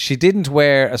 And she didn't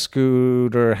wear a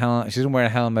scooter helmet. She didn't wear a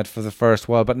helmet for the first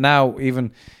while. But now we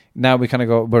kind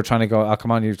of we're trying to go, oh,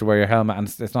 come on, you have to wear your helmet. And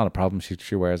it's not a problem.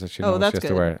 She wears it. She knows she has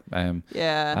to wear it.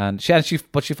 And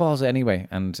she falls anyway.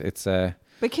 And it's...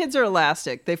 But kids are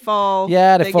elastic. They fall.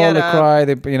 Yeah, they fall, they cry, and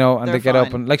they get up.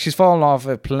 fine. And like she's fallen off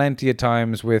plenty of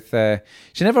times with...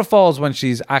 she never falls when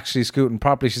she's actually scooting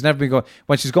properly. She's never been going...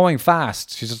 When she's going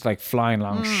fast, she's just like flying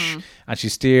along and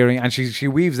she's steering and she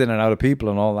weaves in and out of people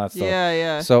and all that stuff.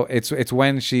 Yeah. So it's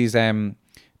when she's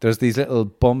there's these little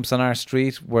bumps on our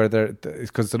street where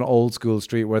because it's an old school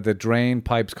street where the drain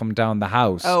pipes come down the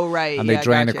house. Oh, right. And they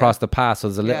drain gotcha. across the path. So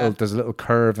there's a little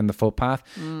curve in the footpath.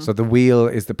 So the wheel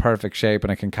is the perfect shape,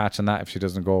 and I can catch on that if she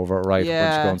doesn't go over it right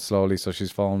when she's going slowly. So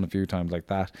she's fallen a few times like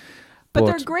that. But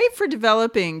they're great for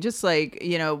developing just like,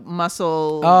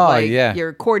 muscle,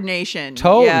 your coordination.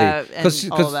 Totally. Yeah,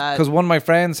 and all that. Because one of my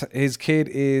friends, his kid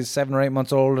is 7 or 8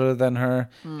 months older than her,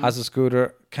 has a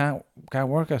scooter, can't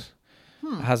work it.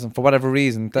 Hasn't, for whatever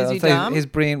reason. Is he dumb? His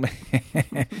brain...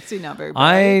 Is he not very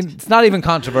bright? It's not even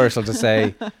controversial to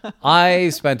say. I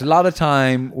spent a lot of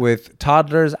time with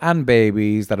toddlers and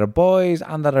babies that are boys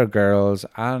and that are girls,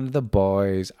 and the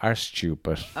boys are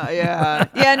stupid. Yeah,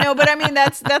 no, but I mean,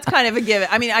 that's kind of a given.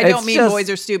 I mean, I don't mean boys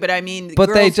are stupid. I mean, but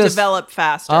girls they just develop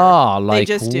faster. Oh, like they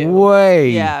just do.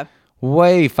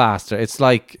 way faster. It's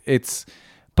like,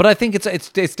 but I think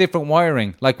it's different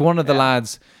wiring. Like one of the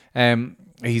lads,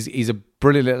 he's a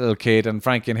brilliant little kid, and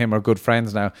Frankie and him are good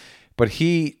friends now, but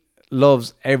he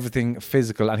loves everything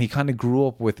physical, and he kind of grew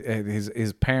up with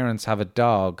his parents have a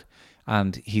dog,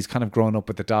 and he's kind of grown up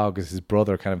with the dog as his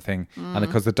brother kind of thing. And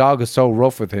because the dog is so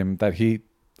rough with him that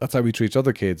that's how he treats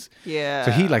other kids. Yeah. So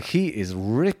he is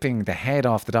ripping the head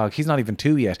off the dog. He's not even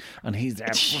 2 yet, and he's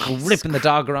ripping the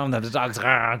dog around, and the dog's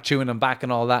chewing him back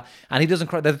and all that. And he doesn't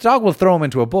cry. The dog will throw him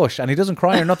into a bush, and he doesn't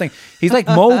cry or nothing. He's like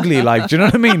Mowgli, like, do you know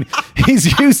what I mean? He's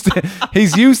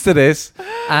used to this.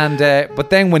 And but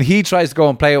then when he tries to go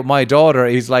and play with my daughter,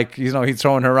 he's like, he's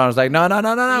throwing her around. He's like, no.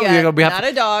 Yeah, not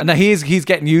a dog. And now he's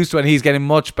getting used to it, and he's getting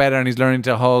much better, and he's learning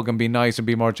to hug and be nice and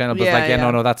be more gentle. But it's like,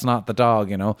 no, that's not the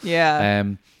dog,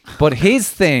 Yeah. But his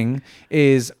thing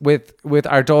is with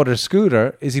our daughter's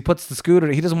scooter is he puts the scooter,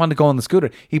 he doesn't want to go on the scooter.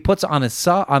 He puts it on its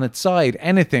side,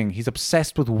 anything. He's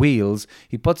obsessed with wheels.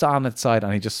 He puts it on its side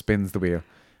and he just spins the wheel.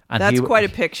 And that's quite a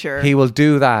picture. He will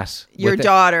do that. Your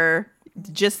daughter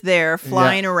just there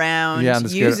flying around,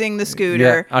 using the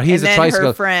scooter. Yeah. Or he's and a then tricycle.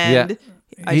 her friend. Yeah.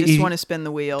 I just want to spin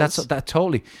the wheels. That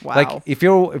totally. Wow. Like if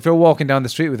you're walking down the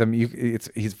street with him,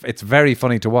 it's very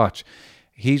funny to watch.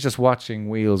 He's just watching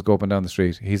wheels go up and down the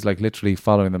street. He's like literally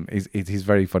following them. He's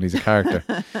very funny. He's a character.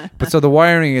 But so the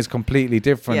wiring is completely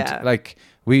different. Yeah. Like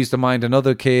we used to mind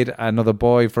another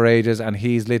boy for ages, and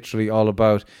he's literally all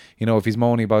about, if he's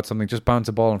moaning about something, just bounce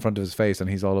a ball in front of his face and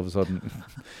he's all of a sudden,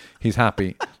 he's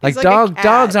happy. Like,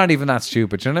 dogs aren't even that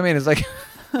stupid. You know what I mean? It's like...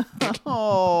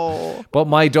 Oh. But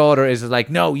my daughter is like,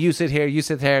 no, you sit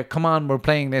here. Come on, we're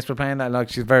playing this, we're playing that. Like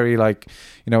she's very like,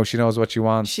 she knows what she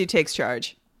wants. She takes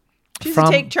charge. She's From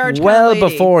a take charge well kind of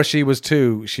lady. Before she was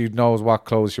 2, she knows what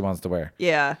clothes she wants to wear.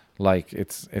 Yeah. Like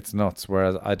it's nuts.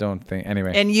 Whereas I don't think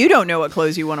anyway. And you don't know what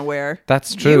clothes you want to wear.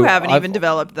 That's true. You haven't even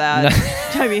developed that.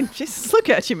 I mean, just look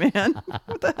at you, man.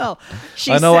 What the hell?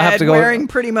 She said I have to go, wearing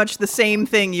pretty much the same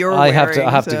thing you're wearing. I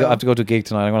have to go to a gig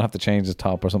tonight. I'm gonna have to change the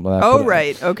top or something like that. Oh,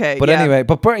 right. Okay. But anyway,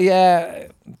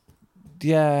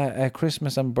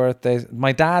 Christmas and birthdays.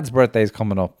 My dad's birthday is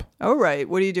coming up. Oh, right.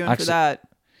 What are you doing for that?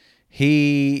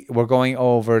 We're going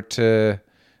over to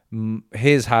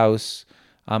his house,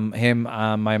 him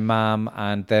and my mom,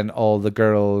 and then all the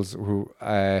girls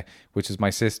which is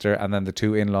my sister, and then the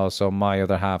 2 in-laws, so my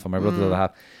other half and my brother's other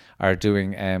half are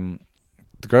doing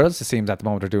the girls, it seems at the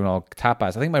moment, are doing all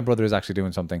tapas. I think my brother is actually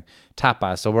doing something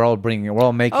tapas. So we're all making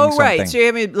something. Oh, right. So you're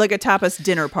having like a tapas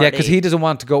dinner party. Yeah, because he doesn't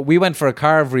want to go. We went for a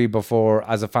carvery before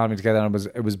as a family together, and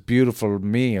it was a beautiful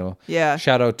meal. Yeah.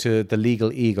 Shout out to the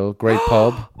Legal Eagle, great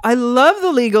pub. I love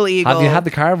the Legal Eagle. Have you had the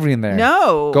carvery in there?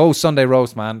 No. Go Sunday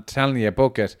roast, man. Telling you,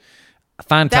 book it.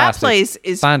 Fantastic. That place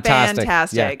is fantastic.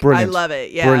 Yeah, brilliant. I love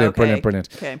it. Yeah. Brilliant.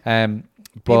 Okay.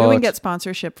 But maybe we can get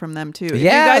sponsorship from them too. If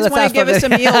yeah, you guys want to give us a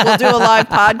meal, we'll do a live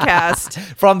podcast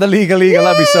from the Legal Eagle.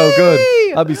 That'd be so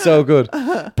good. That'd be so good.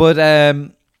 But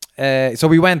so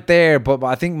we went there, but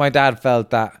I think my dad felt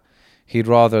that he'd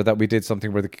rather that we did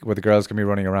something where the girls can be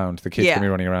running around, the kids can be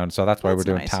running around. So that's why we're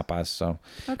doing tapas. So,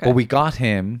 but we got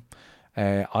him.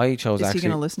 I chose Is actually. he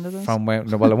going to listen to this?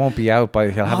 Well, it won't be out,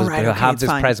 but he'll have this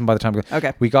present by the time.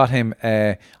 Okay. We got him.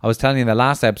 I was telling you in the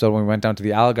last episode when we went down to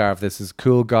the Algarve. This is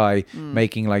cool guy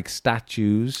making like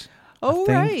statues. Oh,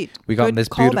 right. We got Good him this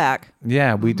callback.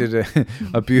 Yeah, we did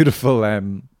a beautiful.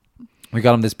 We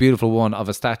got him this beautiful one of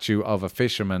a statue of a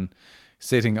fisherman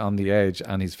sitting on the edge,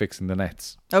 and he's fixing the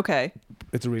nets. Okay.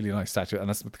 It's a really nice statue, and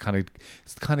it's the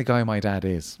kind of guy my dad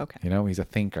is. Okay. He's a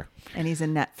thinker. And he's a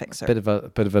net fixer. Bit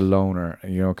of a loner,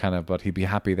 but he'd be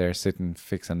happy there sitting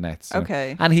fixing nets.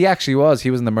 Okay. And he actually was. He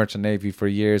was in the Merchant Navy for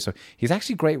years, so he's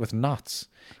actually great with knots.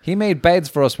 He made beds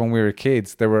for us when we were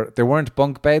kids. They weren't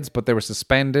bunk beds, but they were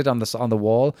suspended on the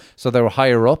wall, so they were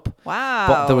higher up. Wow.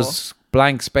 But there was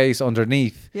blank space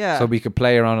underneath, Yeah. so we could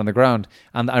play around on the ground.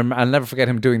 And I'll never forget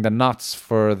him doing the knots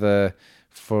for the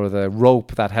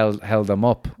rope that held them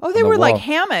up. Oh, they on the were like wall.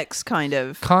 hammocks, kind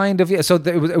of. Kind of, yeah. So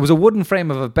it was a wooden frame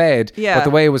of a bed, Yeah. but the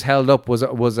way it was held up was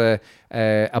a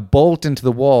bolt into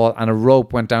the wall, and a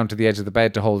rope went down to the edge of the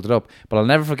bed to hold it up. But I'll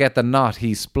never forget the knot.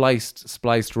 He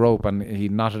spliced rope, and he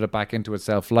knotted it back into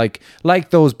itself, like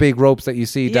those big ropes that you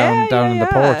see down in the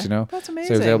port. You know, That's So he was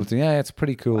amazing. able to. Yeah, it's a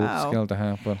pretty cool Wow. skill to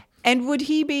have. But And would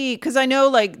he be, because I know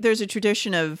like there's a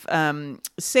tradition of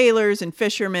sailors and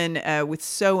fishermen with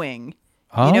sewing.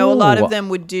 You know, a lot Oh. of them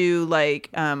would do like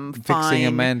fixing fine,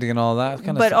 and mending and all that kind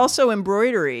of but stuff. also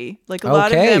embroidery. Like a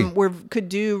lot of Okay. them could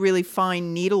do really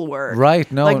fine needlework. Right,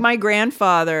 no. Like my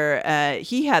grandfather,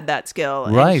 he had that skill.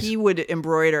 Right. And he would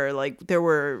embroider. Like there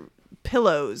were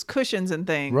pillows, cushions, and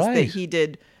things that Right. he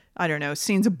did. I don't know,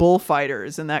 scenes of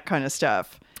bullfighters and that kind of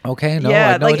stuff. Okay, no, yeah,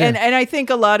 I had no like idea. and I think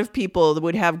a lot of people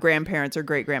would have grandparents or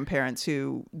great grandparents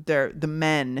who the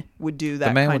men would do that.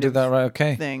 The men kind would do of that, right?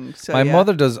 Okay. thing. So My yeah.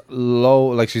 mother does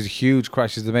she's a huge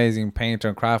craft. She's an amazing painter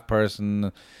and craft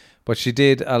person, but she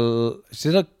did a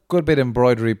good bit of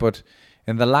embroidery. But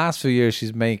in the last few years,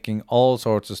 she's making all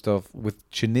sorts of stuff with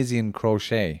Tunisian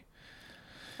crochet.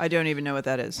 I don't even know what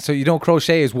that is. So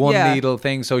crochet is one Yeah. needle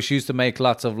thing. So she used to make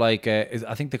lots of like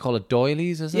I think they call it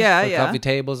doilies, is it? Yeah, for yeah. coffee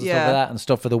tables and Yeah. stuff like that, and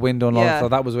stuff for the window and all. Yeah. So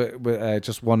that was with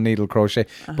just one needle crochet.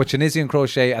 But Tunisian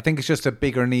crochet, I think it's just a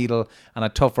bigger needle and a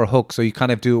tougher hook. So you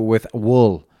kind of do it with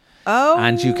wool. Oh,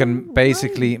 And you can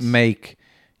basically make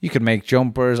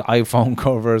jumpers, iPhone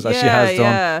covers, as she Yeah, has done,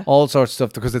 yeah. all sorts of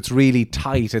stuff, because it's really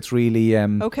tight. It's really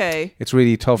okay. It's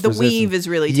really tough. The resistant. weave is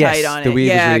really Yes, tight on the it. weave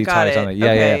Yeah, is really got tight it. on it. Yeah,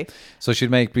 yeah, Okay. yeah. So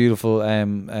she'd make beautiful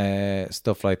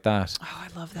stuff like that. Oh,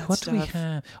 I love that What stuff. do we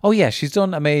have? Oh yeah, she's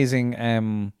done amazing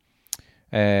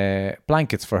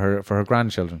blankets for her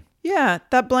grandchildren. Yeah,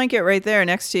 that blanket right there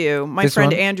next to you. My This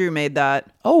friend one? Andrew made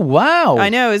that. Oh wow! I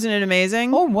know, isn't it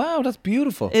amazing? Oh wow, that's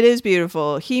beautiful. It is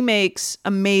beautiful. He makes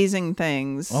amazing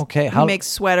things. Okay, he makes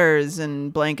sweaters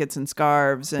and blankets and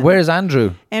scarves. And Where's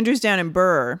Andrew? Andrew's down in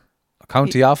Burr.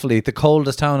 County Offaly, the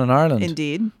coldest town in Ireland.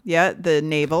 Indeed. Yeah, the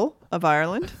navel of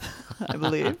Ireland, I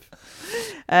believe.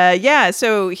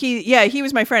 So he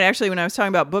was my friend. Actually, when I was talking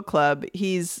about book club,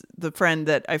 he's the friend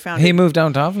that I found. He moved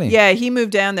down to Offaly. Yeah, he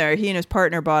moved down there. He and his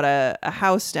partner bought a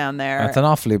house down there. That's an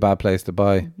awfully bad place to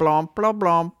buy. Blom, blom,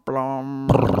 blom, blom.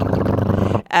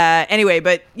 Anyway,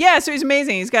 but yeah, so he's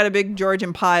amazing. He's got a big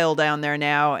Georgian pile down there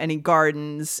now, and he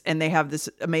gardens, and they have this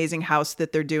amazing house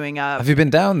that they're doing up. Have you been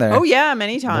down there? Oh yeah,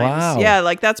 many times. Wow. Yeah,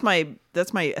 like that's my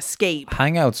escape.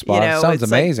 Hangout spot. Sounds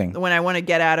it's like amazing. when I want to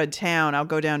get out of town, I'll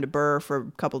go down to Burr for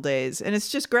a couple days, and it's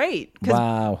just great. 'Cause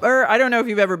Wow. Burr, I don't know if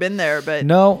you've ever been there, but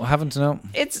No, haven't. No.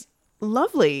 it's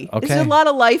lovely. Okay. There's a lot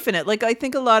of life in it. Like I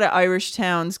think a lot of Irish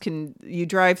towns you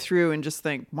drive through and just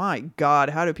think, my God,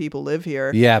 how do people live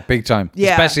here? Yeah, big time.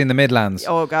 Yeah. Especially in the Midlands.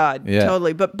 Oh God, Yeah.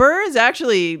 totally. But Burr is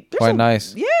actually Quite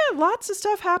nice. Yeah, lots of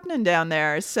stuff happening down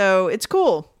there, so it's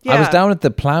cool. Yeah. I was down at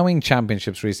the ploughing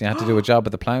championships recently. I had to do a job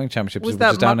at the ploughing championships, Was which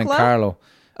that is down in Mucklow? Carlow.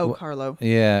 Oh, Carlo.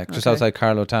 Yeah, just Okay. outside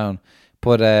Carlow town.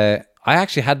 But I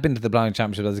actually had been to the ploughing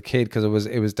championship as a kid because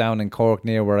it was down in Cork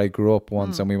near where I grew up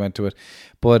once, and we went to it.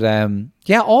 But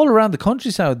all around the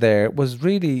countryside there was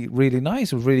really, really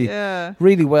nice. It was really,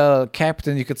 really well kept,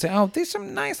 and you could say, "Oh, there's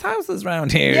some nice houses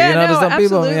around here." Yeah, there's some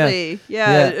absolutely. people.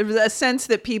 Yeah, it was a sense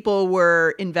that people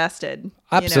were invested.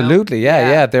 Absolutely, you know?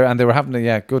 yeah. They were having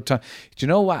a good time. Do you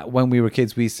know what? When we were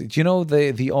kids, do you know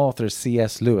the author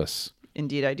C.S. Lewis?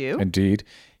 Indeed, I do. Indeed,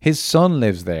 his son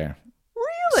lives there.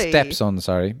 Really?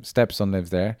 Stepson lives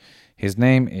there. His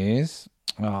name is.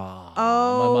 Oh,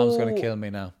 my mom's gonna kill me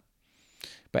now.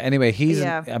 But anyway,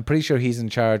 I'm pretty sure he's in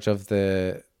charge of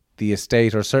the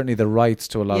estate, or certainly the rights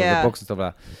to a lot of the books and stuff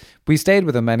like that. We stayed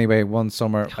with him anyway one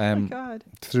summer. Oh my God.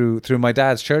 Through my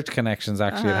dad's church connections,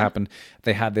 actually, it happened.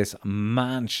 They had this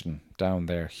mansion down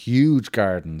there, huge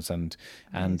gardens and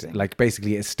like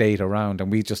basically estate around,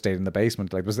 and we just stayed in the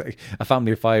basement. Like it was like a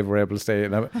family of 5 were able to stay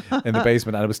in the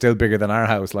basement, and it was still bigger than our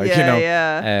house. Like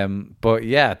but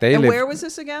yeah, they And lived. where was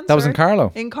this again? That was in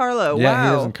Carlow. In Carlow. Yeah, wow.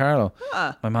 he lives in Carlow.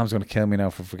 My mom's going to kill me now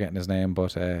for forgetting his name,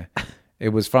 but it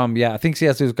was from, I think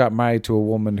C.S. Lewis got married to a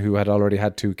woman who had already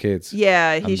had 2 kids.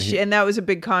 Yeah, and that was a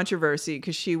big controversy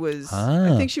because she was,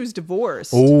 I think she was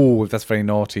divorced. Oh, that's very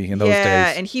naughty in those days.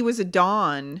 Yeah, and he was a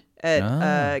don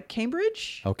at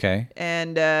Cambridge. Okay.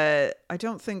 And I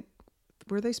don't think,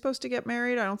 were they supposed to get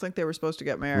married? I don't think they were supposed to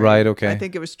get married. Right, okay. I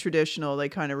think it was traditional. They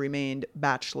kind of remained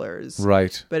bachelors.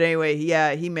 Right. But anyway,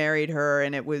 yeah, he married her,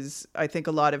 and it was, I think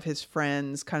a lot of his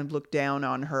friends kind of looked down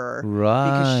on her.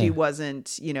 Right. Because she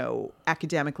wasn't,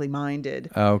 academically minded.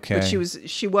 Okay. But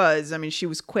she was, I mean, she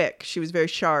was quick. She was very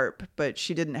sharp, but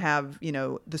she didn't have,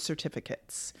 the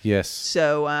certificates. Yes.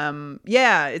 So,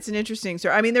 yeah, it's an interesting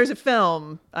story. I mean, there's a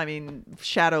film,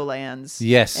 Shadowlands.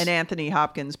 Yes. And Anthony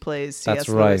Hopkins plays That's C.S.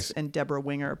 right. Lewis, and Deborah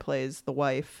Winger plays the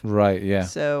wife. Right, yeah.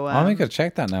 So, I'm going to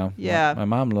check that now. Yeah. My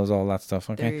mom loves all that stuff.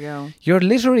 Okay. There you go. Your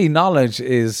literary knowledge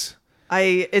is...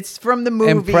 It's from the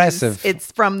movies. Impressive.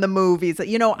 It's from the movies.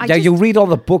 you read all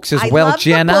the books as well, love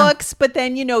Jenna. the books, but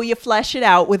then, you flesh it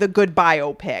out with a good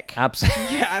biopic.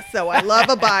 Absolutely. Yeah, so I love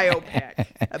a biopic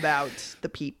about the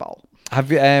people.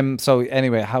 Have you? So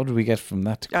anyway, how did we get from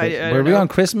that to Christmas? I Were don't we know. on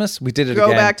Christmas? We did it Go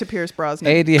again. back to Pierce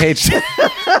Brosnan. ADHD.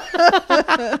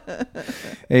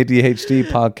 ADHD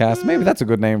podcast. Maybe that's a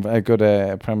good name, a good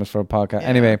premise for a podcast. Yeah,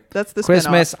 Anyway, that's the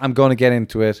Christmas. spin-off. I'm going to get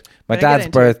into it. My Gonna get dad's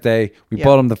into it. birthday. We Yeah.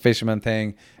 bought him the fisherman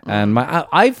thing, and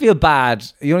I feel bad.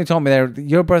 You only told me there.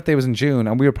 Your birthday was in June,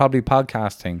 and we were probably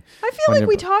podcasting. I feel like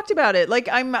we talked about it. Like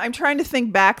I'm trying to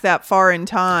think back that far in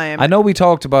time. I know we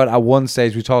talked about at one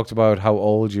stage. We talked about how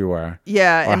old you were.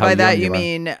 Yeah, or and how by that young you were.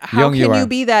 mean how Young can are. you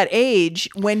be that age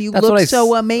when you That's what look I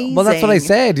so s- amazing? Well, that's what I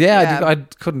said. Yeah, Yeah. I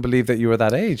couldn't believe that you were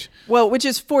that age. Well, which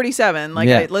is 47. Like,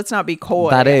 Yeah. let's not be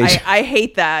coy. That age. I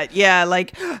hate that. Yeah,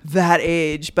 like that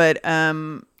age. But yeah,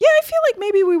 I feel like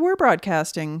maybe we were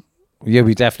broadcasting. Yeah,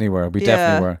 we definitely were. We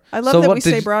definitely were. I love So that what we did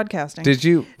say you- broadcasting. Did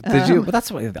you? Well,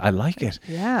 that's what I like it.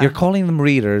 Yeah. You're calling them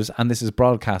readers, and this is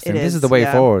broadcasting. It This is the way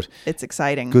yeah. forward. It's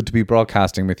exciting. Good to be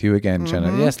broadcasting with you again,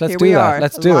 Jenna. Yes, let's Here do we that. are,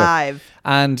 Let's do live. it.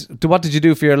 And what did you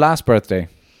do for your last birthday?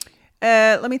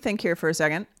 Let me think here for a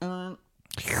second.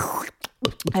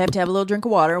 I have to have a little drink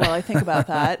of water while I think about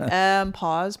that.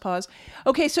 Pause.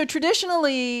 Okay, so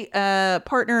traditionally,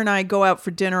 partner and I go out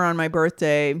for dinner on my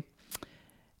birthday.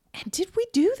 And did we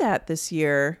do that this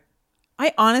year?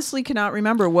 I honestly cannot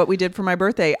remember what we did for my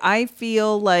birthday. I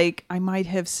feel like I might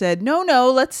have said,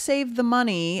 no, let's save the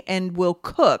money and we'll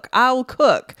cook. I'll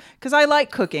cook because I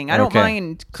like cooking. I don't Okay.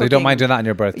 mind cooking. So you don't mind doing that on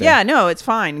your birthday? Yeah, no, it's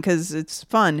fine because it's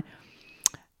fun.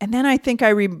 And then I think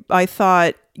I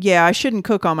thought, yeah, I shouldn't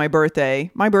cook on my birthday.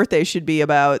 My birthday should be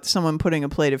about someone putting a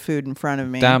plate of food in front of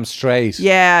me. Damn straight.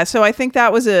 Yeah, so I think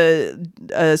that was a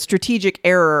strategic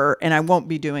error, and I won't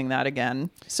be doing that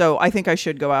again. So I think I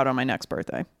should go out on my next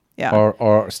birthday. Yeah.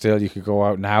 Or still, you could go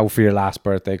out now for your last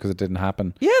birthday because it didn't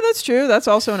happen. Yeah, that's true. That's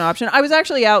also an option. I was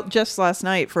actually out just last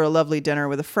night for a lovely dinner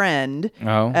with a friend.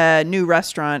 Oh. A new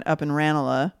restaurant up in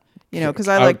Ranelagh. Because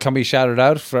I like. Can we shout it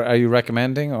out? Are you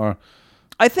recommending or?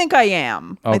 I think I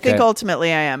am. I think Okay.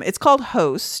 ultimately I am. It's called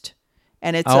Host,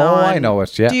 and it's Oh, on. I know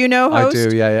it. Yeah. Do you know Host? I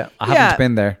do. Yeah. I Yeah. haven't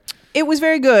been there. It was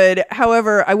very good.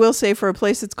 However, I will say for a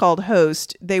place that's called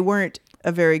Host, they weren't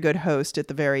a very good host at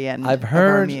the very end I've of our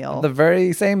heard meal. the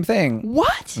very same thing.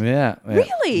 What? Yeah.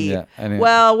 Really? Yeah. Anyway.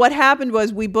 Well, what happened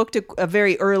was we booked a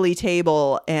very early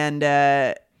table, and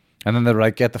And then they're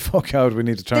like, get the fuck out. We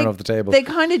need to turn off the table. They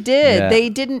kind of did. Yeah. They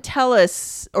didn't tell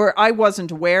us, or I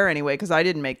wasn't aware anyway, because I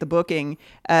didn't make the booking,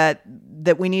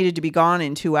 that we needed to be gone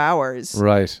in 2 hours.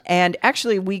 Right. And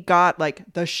actually, we got like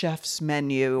the chef's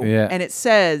menu. Yeah. And it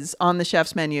says on the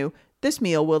chef's menu, this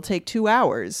meal will take 2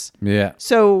 hours. Yeah.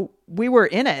 So we were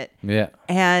in it. Yeah.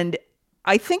 And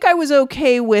I think I was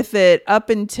okay with it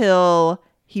up until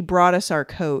he brought us our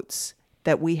coats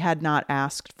that we had not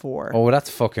asked for. Oh, that's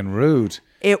fucking rude.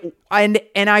 And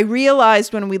I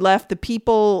realized when we left, the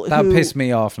people That who pissed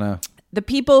me off now. the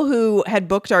people who had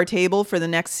booked our table for the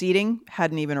next seating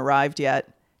hadn't even arrived yet.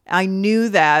 I knew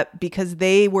that because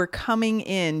they were coming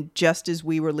in just as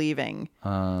we were leaving.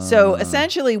 So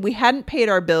essentially, we hadn't paid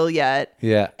our bill yet.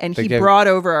 Yeah, And they he gave- brought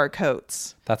over our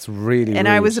coats. That's really And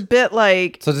rude. I was a bit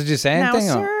like, So did you say now, anything?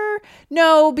 or- sir?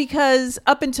 No, because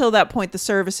up until that point, the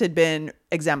service had been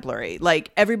exemplary. Like,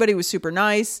 everybody was super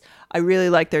nice. I really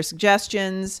liked their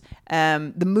suggestions.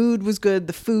 The mood was good.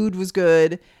 The food was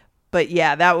good. But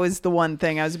yeah, that was the one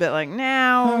thing I was a bit like,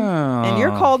 now. And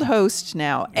you're called host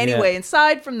now. Anyway,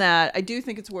 aside from that, I do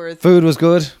think it's worth. Food was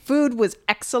good. Food was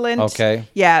excellent. Okay.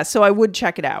 Yeah, so I would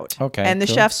check it out. Okay, And the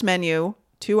cool. chef's menu,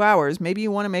 2 hours. Maybe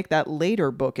you want to make that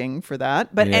later booking for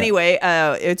that. But Yeah. anyway,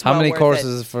 it's How well many worth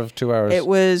courses for 2 hours? It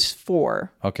was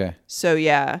 4. Okay. So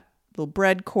yeah. little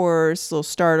bread course, little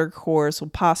starter course,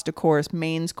 little pasta course,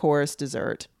 mains course,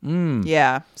 dessert.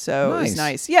 Yeah, so it was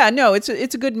nice. Yeah, no, it's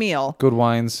a good meal. Good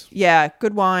wines. Yeah,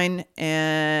 good wine,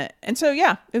 and so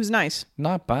yeah, it was nice.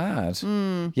 Not bad.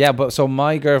 Yeah, but so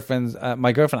my girlfriend and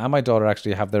my daughter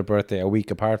actually have their birthday a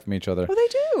week apart from each other. Oh, they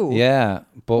do. Yeah,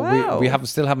 but Wow. we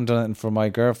still haven't done it for my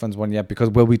girlfriend's one yet because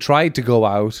we tried to go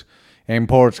out in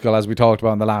Portugal, as we talked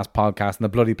about in the last podcast, and the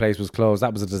bloody place was closed.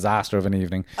 That was a disaster of an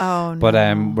evening. Oh,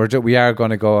 no. But we are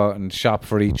going to go out and shop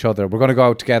for each other. We're going to go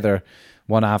out together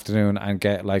one afternoon and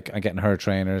get I'm getting her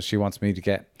trainers. She wants me to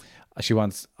get.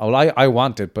 I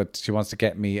want it, but she wants to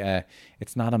get me.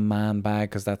 It's not a man bag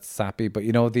because that's sappy, but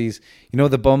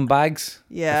the bum bags,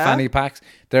 Yeah. the fanny packs.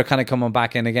 They're kind of coming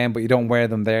back in again, but you don't wear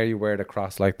them there. You wear it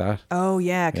across like that. Oh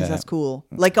yeah, because Yeah. that's cool.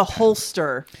 Like a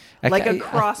holster, like a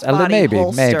crossbody maybe,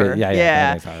 holster.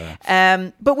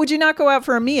 Yeah. But would you not go out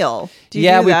for a meal? Do you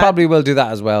Yeah, do we that? probably will do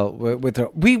that as well. With her,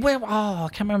 I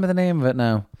can't remember the name of it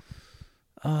now.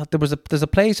 There's a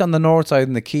place on the north side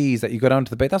in the Keys that you go down to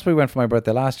the bay. That's where we went for my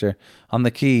birthday last year. On the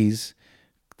Keys,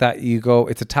 that you go.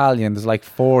 It's Italian. There's like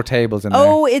 4 tables in there.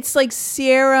 Oh, it's like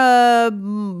Sierra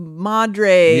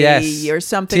Madre or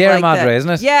something Sierra like Madre, that. isn't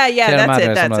it? Yeah, Sierra that's Madre, it.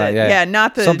 That's something like it. that, Yeah,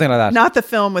 not the something like that. Not the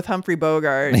film with Humphrey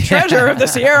Bogart, Treasure of the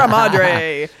Sierra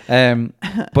Madre.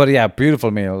 But yeah,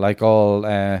 beautiful meal. Like all.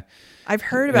 I've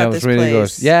heard about this it's really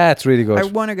place. good. Yeah, it's really good. I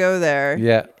want to go there.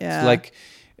 Yeah, Yeah. It's like,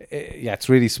 it's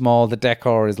really small. The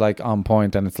decor is like on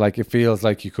point, and it's like it feels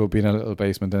like you could be in a little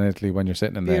basement in Italy when you're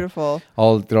sitting in there. Beautiful.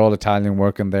 They're all Italian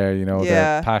working there. Yeah.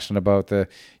 They're passionate about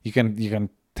you can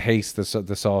taste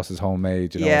the sauce is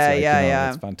homemade. Yeah.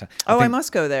 It's fantastic. I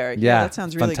must go there. Yeah, that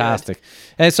sounds really fantastic.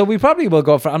 So we probably will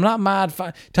go for. I'm not mad.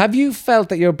 Have you felt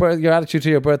that your attitude to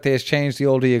your birthday has changed the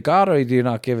older you got, or do you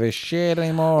not give a shit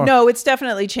anymore? No, it's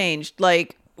definitely changed.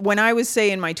 Like when I was,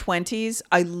 say, in my 20s,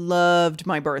 I loved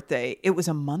my birthday. It was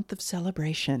a month of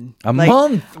celebration. A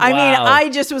month? I mean, Wow. I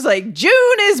just was like, June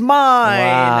is mine.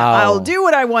 Wow. I'll do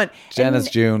what I want. Jenna's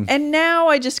June. And now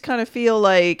I just kind of feel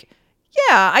like,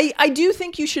 yeah, I do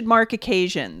think you should mark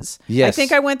occasions. Yes. I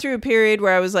think I went through a period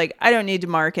where I was like, I don't need to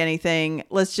mark anything.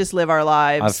 Let's just live our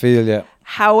lives. I feel you.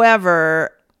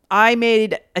 However, I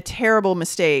made a terrible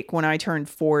mistake when I turned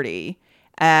 40.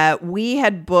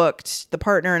 The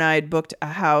partner and I had booked a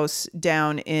house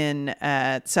down in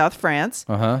South France.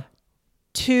 Uh-huh.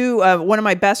 One of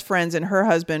my best friends and her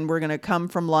husband were going to come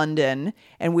from London,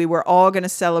 and we were all going to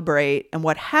celebrate. And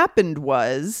what happened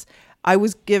was I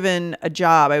was given a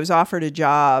job. I was offered a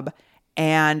job,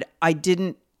 and I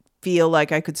didn't feel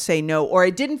like I could say no, or I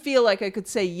didn't feel like I could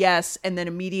say yes and then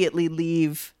immediately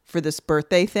leave for this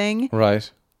birthday thing.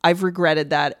 Right. I've regretted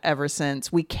that ever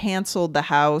since. We canceled the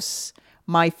house.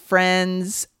 My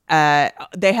friends,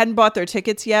 they hadn't bought their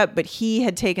tickets yet, but he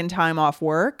had taken time off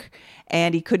work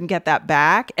and he couldn't get that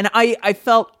back. And I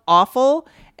felt awful.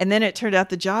 And then it turned out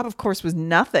the job, of course, was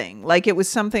nothing. Like it was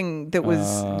something that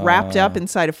was wrapped up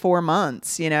inside of 4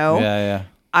 months, Yeah.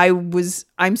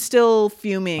 I'm still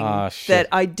fuming that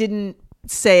I didn't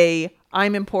say,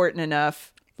 I'm important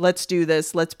enough. Let's do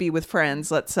this. Let's be with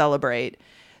friends. Let's celebrate.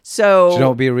 So, Do you know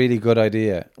what would be a really good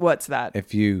idea? What's that?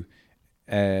 If you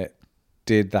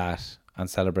did that and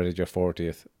celebrated your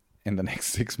 40th in the next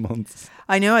 6 months.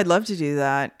 I know, I'd love to do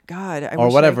that. God, I or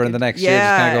wish whatever I in could, the next yeah, year.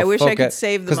 Just kind of go, I wish fuck I could it.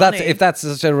 save the money. If that's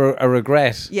such a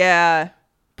regret, yeah.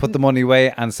 put the money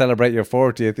away and celebrate your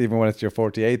 40th, even when it's your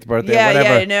 48th birthday. Yeah,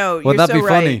 whatever. yeah, no, Would you're that so be right.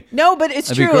 funny? No, but it's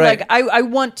That'd be true. great. Like I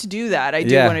want to do that. I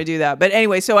do Yeah. want to do that. But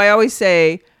anyway, so I always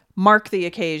say, mark the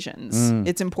occasions.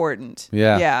 It's important.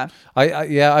 Yeah.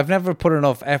 Yeah. I've never put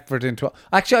enough effort into it.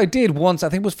 Actually, I did once. I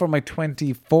think it was for my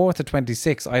 24th or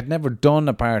 26th. I had never done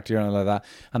a party or anything like that.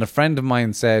 And a friend of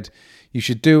mine said, you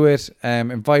should do it,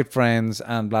 invite friends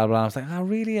and blah, blah. I was like, oh,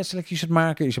 really? It's like, you should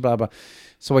mark it, you should blah, blah.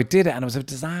 So I did it, and it was a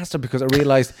disaster because I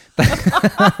realized that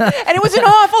And it was an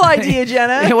awful idea,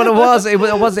 Jenna. you know what it was?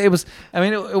 It was. I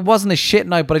mean, it wasn't a shit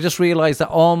night, but I just realized that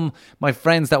all my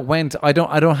friends that went, I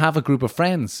don't have a group of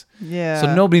friends. Yeah.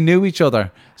 So nobody knew each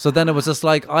other. So then it was just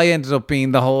like I ended up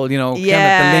being the whole, kind of the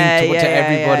link to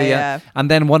everybody. Yeah. And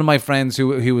then one of my friends who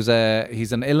was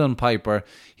he's an uilleann piper.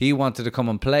 He wanted to come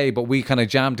and play, but we kind of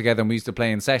jammed together and we used to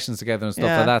play in sessions together and stuff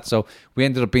like that. So we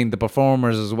ended up being the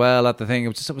performers as well at the thing.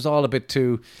 It was all a bit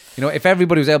too, if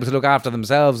everybody was able to look after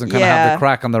themselves and kind of have the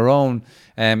crack on their own,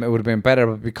 it would have been better.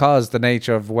 But because the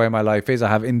nature of where my life is, I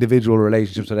have individual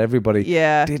relationships with everybody.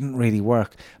 Yeah. It didn't really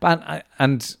work.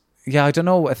 And yeah, I don't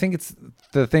know. I think it's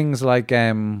the things like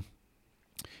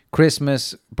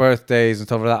Christmas, birthdays and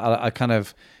stuff like that. I kind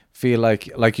of feel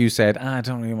like you said, I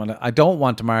don't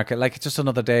want to mark it. Like it's just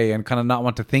another day and kind of not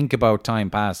want to think about time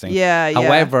passing. Yeah.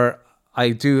 However,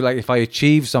 I do like if I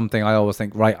achieve something, I always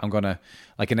think, right, I'm gonna,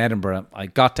 like in Edinburgh, I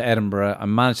got to Edinburgh, I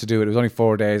managed to do it. It was only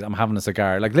 4 days. I'm having a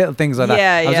cigar, like little things like that.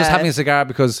 I was just having a cigar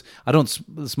because I don't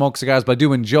smoke cigars, but I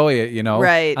do enjoy it, you know.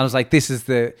 Right. And I was like, this is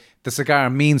the cigar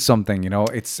means something, you know.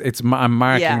 I'm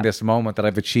marking this moment that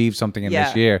I've achieved something in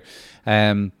this year.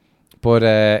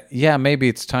 But maybe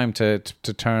it's time to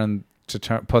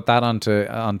put that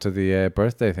onto the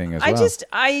birthday thing as well.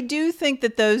 I do think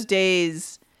that those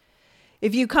days,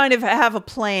 if you kind of have a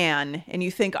plan and you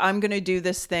think I'm going to do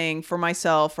this thing for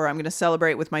myself or I'm going to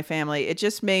celebrate with my family, it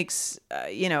just makes,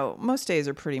 most days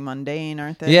are pretty mundane,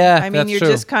 aren't they? Yeah, I mean, that's you're true.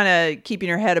 just kind of keeping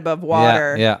your head above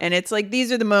water. Yeah. And it's like,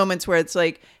 these are the moments where it's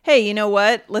like, hey, you know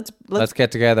what? Let's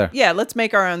get together. Yeah, let's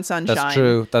make our own sunshine. That's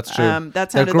true. That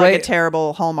sounded like a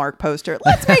terrible Hallmark poster.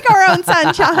 Let's make our own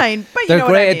sunshine. But they're know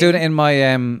great what I mean. at doing it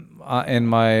in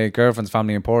my girlfriend's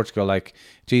family in Portugal. Like,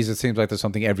 Jesus, it seems like there's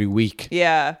something every week.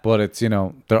 Yeah. But it's,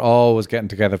 they're always getting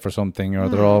together for something, or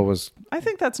they're always... I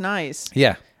think that's nice.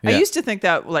 Yeah. I used to think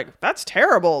that, like, that's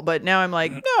terrible, but now I'm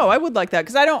like, no, I would like that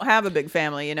because I don't have a big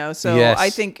family, So Yes. I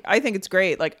think it's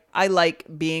great. Like, I like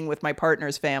being with my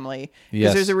partner's family because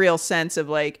Yes. there's a real sense of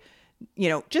like,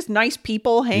 just nice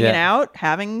people hanging out,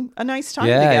 having a nice time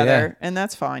together, and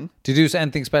that's fine. Did you do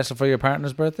anything special for your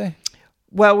partner's birthday?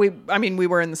 Well, we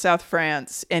were in the South of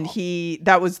France, and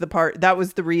that was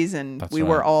the reason we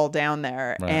were all down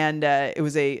there, and it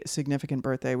was a significant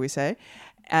birthday, we say.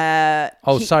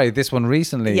 Sorry, this one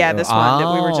recently. Yeah, this one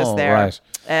that we were just there. Right.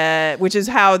 Which is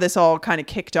how this all kind of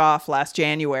kicked off last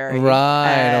January.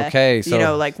 Right. Okay.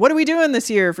 So like, what are we doing this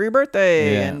year for your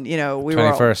birthday? Yeah. And we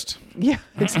 21st. Yeah,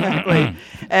 exactly.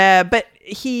 But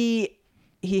he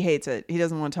hates it. He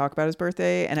doesn't want to talk about his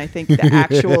birthday. And I think the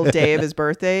actual day of his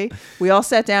birthday, we all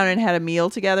sat down and had a meal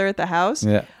together at the house.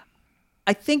 Yeah.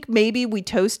 I think maybe we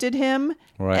toasted him.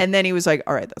 Right. And then he was like,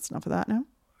 all right, that's enough of that now.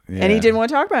 Yeah. And he didn't want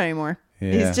to talk about it anymore.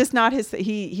 Yeah. He's just not his.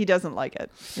 He doesn't like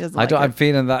it. He doesn't like I'm it.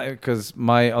 feeling that because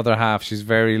my other half, she's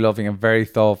very loving and very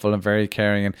thoughtful and very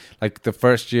caring. And like the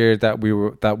first year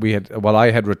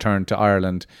I had returned to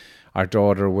Ireland, our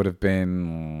daughter would have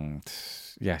been,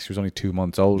 she was only 2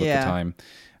 months old at the time,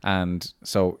 and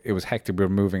so it was hectic. We were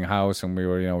moving house and we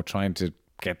were trying to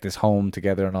get this home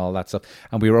together and all that stuff.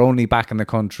 And we were only back in the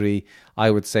country, I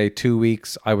would say 2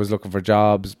 weeks. I was looking for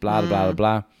jobs, blah blah blah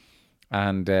blah,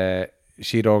 and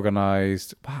she'd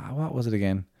organised, what was it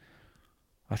again?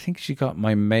 I think she got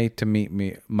my mate to meet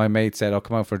me. My mate said, "Oh,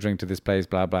 come out for a drink to this place,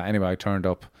 blah, blah." Anyway, I turned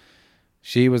up.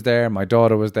 She was there. My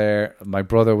daughter was there. My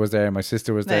brother was there. My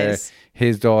sister was there.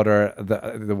 His daughter,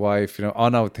 the wife, Oh,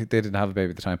 no, they didn't have a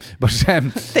baby at the time. But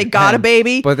they got a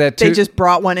baby, but they just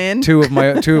brought one in. Two of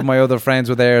my other friends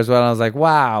were there as well. And I was like,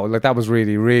 wow, like that was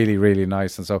really, really, really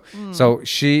nice. And so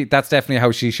that's definitely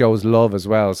how she shows love as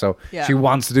well. So she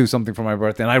wants to do something for my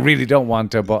birthday, and I really don't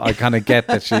want to, but I kind of get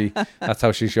that that's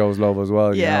how she shows love as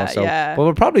well. So, but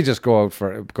we'll probably just go out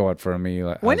for a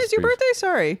meal. When is your birthday?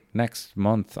 Sorry, next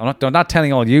month. I'm not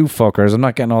telling all you fuckers. I'm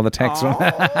not getting all the texts.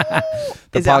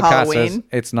 Is it Halloween?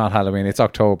 It's not Halloween. It's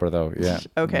October though. Yeah.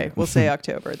 Okay, we'll say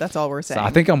October. That's all we're saying. So I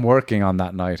think I'm working on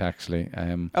that night actually.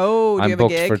 Do you have a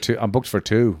gig? I'm booked for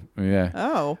 2. Yeah.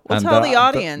 Oh, well, tell the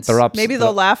audience. Maybe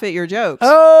they'll laugh at your jokes.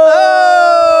 Oh,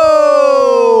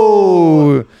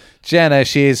 Jenna,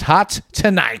 she is hot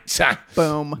tonight.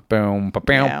 Boom. Boom.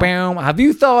 Boom. Have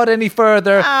you thought any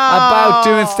further about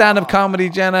doing stand-up comedy,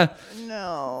 Jenna?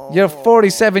 No. You're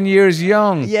 47 years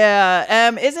young.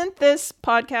 Yeah. Isn't this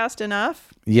podcast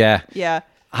enough? Yeah. Yeah.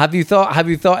 Have you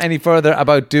thought any further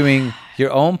about doing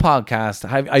your own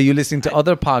podcast? Are you listening to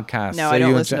other podcasts? No, I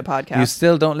don't listen to podcasts. You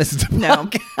still don't listen to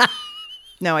podcasts?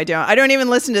 No, I don't. I don't even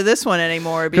listen to this one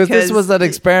anymore because this was an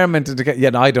experiment to get.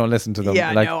 Yeah, no, I don't listen to them.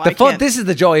 Yeah, like no, the I fun. can't. This is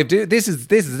the joy of doing. This is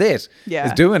it. Yeah,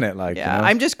 is doing it. Like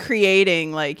I'm just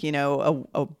creating like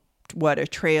a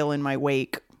trail in my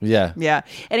wake. Yeah. Yeah.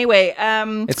 Anyway,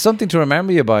 it's something to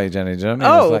remember you by, Jenny. Do you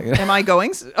know what I mean? Am I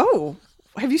going? Oh.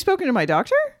 Have you spoken to my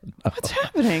doctor? What's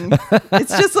happening?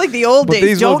 It's just like the old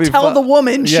days. Don't tell the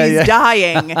woman she's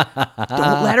dying.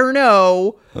 Don't let her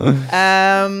know.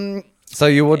 So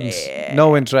you wouldn't,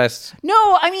 no interest?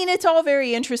 No, I mean, it's all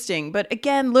very interesting. But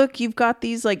again, look, you've got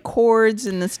these like cords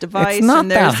in this device. It's not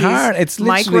and there's that hard. These it's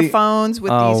literally microphones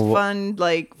with these fun,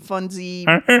 like funsy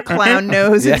clown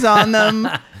noses on them.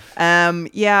 I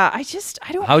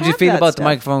don't. How do you feel about stuff. the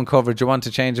microphone cover? Do you want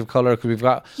a change of color? Because we've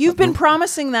got. You've been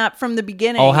promising that from the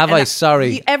beginning. Oh, have I?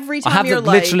 Sorry. Every time I have you're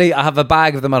literally, I have a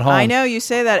bag of them at home. I know you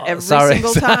say that every sorry.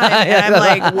 single time, and I'm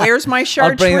like, "Where's my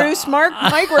chartreuse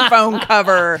microphone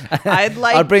cover? I'd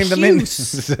like. I'll bring them in.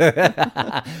 Puce."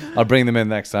 I'll bring them in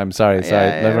next time. Sorry.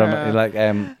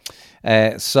 Yeah.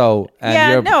 I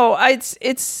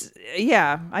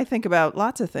think about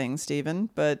lots of things, Stephen,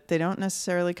 but they don't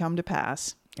necessarily come to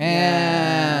pass.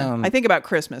 I think about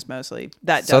Christmas mostly.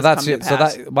 That does come to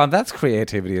pass. That's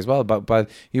creativity as well. But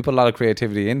you put a lot of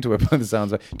creativity into it. By the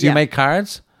sounds of it. Do you make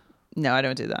cards? No, I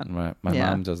don't do that. Right, my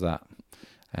mom does that.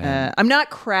 I'm not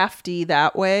crafty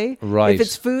that way. Right. If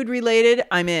it's food related,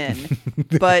 I'm in.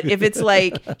 But if it's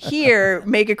like, here,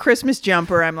 make a Christmas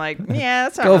jumper, I'm like, yeah,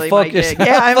 that's not really my gig.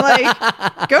 Yeah, I'm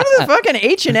like, go to the fucking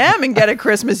H&M and get a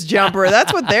Christmas jumper.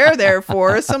 That's what they're there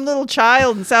for. Some little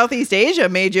child in Southeast Asia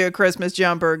made you a Christmas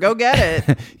jumper. Go get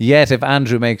it. Yet if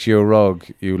Andrew makes you a rug,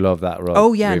 you love that rug.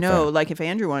 Oh, yeah, no. Like if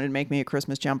Andrew wanted to make me a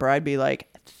Christmas jumper, I'd be like,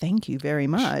 thank you very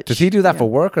much. Does he do that for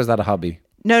work, or is that a hobby?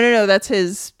 No. That's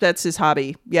his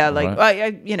hobby. Yeah, like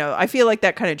right. I feel like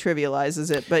that kind of trivializes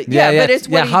it, but but it's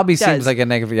what he hobby does. seems like a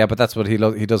negative. Yeah, but that's what he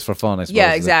does for fun, I suppose.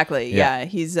 Yeah, exactly. Yeah,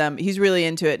 he's really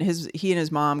into it. He and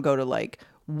his mom go to like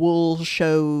wool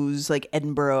shows. Like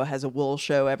Edinburgh has a wool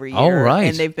show every year. Oh, right.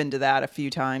 And they've been to that a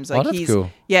few times. Like that's cool.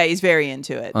 Yeah, he's very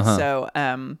into it. So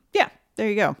there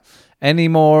you go. Any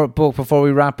more book before we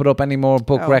wrap it up? Any more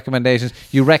book recommendations?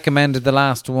 You recommended the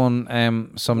last one,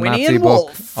 some Winnie Nazi and book.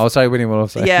 Wolf. Oh, sorry, Winnie Wolf.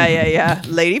 Sorry. Yeah.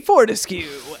 Lady Fortescue.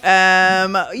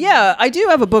 I do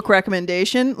have a book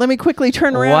recommendation. Let me quickly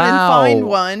turn around and find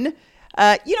one.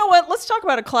 You know what? Let's talk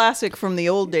about a classic from the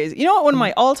old days. You know what? One of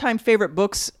my all-time favorite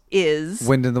books is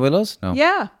Wind in the Willows? No.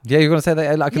 Yeah. Yeah, you're going to say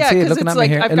that. I can see it looking at me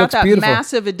here. I've it got looks that beautiful.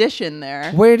 massive edition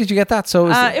there. Where did you get that? So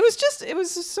it was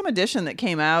just some edition that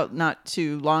came out not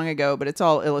too long ago, but it's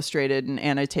all illustrated and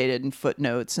annotated and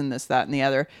footnotes and this, that, and the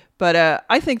other. But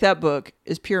I think that book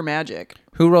is pure magic.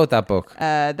 Who wrote that book?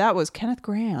 That was Kenneth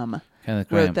Grahame.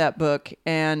 Wrote that book.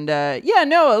 And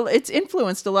it's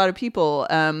influenced a lot of people.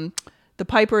 The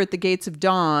Piper at the Gates of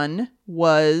Dawn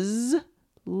was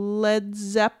Led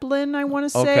Zeppelin, I want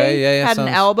to say. Okay, yeah. Had an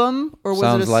album, or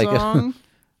was it a like song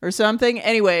or something?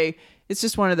 Anyway, it's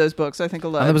just one of those books I think a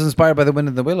lot. And it was inspired by The Wind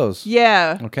in the Willows.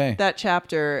 Yeah. Okay. That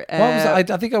chapter. What was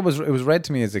it? I think it was read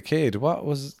to me as a kid. What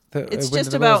was the It's Wind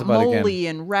just in the Willows about Molly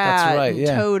and Rat and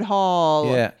Toad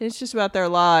Hall. Yeah. It's just about their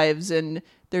lives. And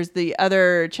there's the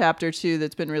other chapter too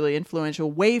that's been really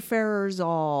influential, Wayfarer's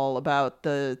All, about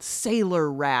the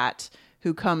sailor rat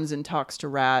who comes and talks to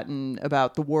Rat and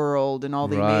about the world and all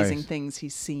the amazing things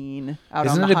he's seen out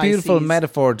on the high seas. Isn't it a beautiful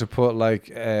metaphor to put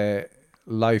like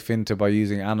life into by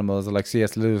using animals? Like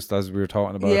C.S. Lewis, as we were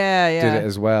talking about, did it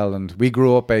as well. And we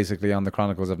grew up basically on the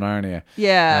Chronicles of Narnia.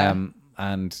 Yeah.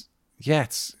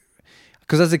 It's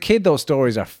because as a kid, those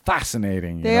stories are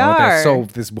fascinating. They are. So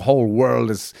this whole world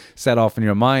is set off in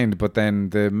your mind, but then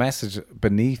the message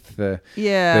beneath the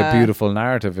beautiful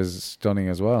narrative is stunning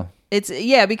as well. It's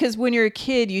because when you're a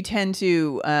kid, you tend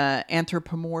to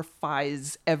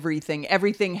anthropomorphize everything.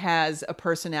 Everything has a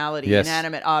personality.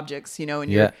 Inanimate objects,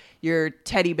 and your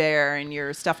teddy bear and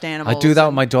your stuffed animals. I do that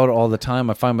with my daughter all the time.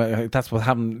 I find that's what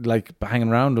happened. Like hanging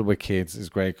around with kids is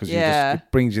great because it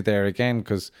brings you there again.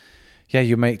 Because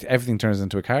you make everything turns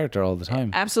into a character all the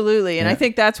time. Absolutely, and I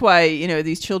think that's why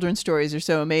these children's stories are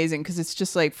so amazing because it's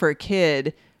just like for a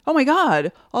kid. Oh my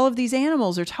God, all of these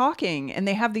animals are talking and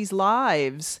they have these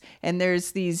lives and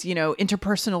there's these,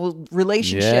 interpersonal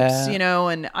relationships,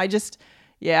 and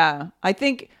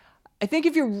I think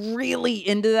if you're really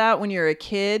into that when you're a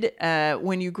kid,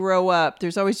 when you grow up,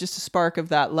 there's always just a spark of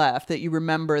that left that you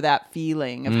remember that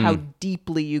feeling of how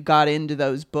deeply you got into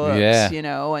those books,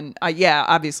 and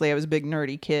obviously I was a big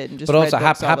nerdy kid and just but also read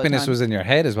books all the happiness time. was in your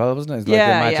head as well, wasn't it? It's like the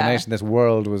imagination, this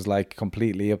world was like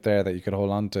completely up there that you could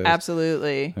hold on to.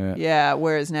 Absolutely. Yeah.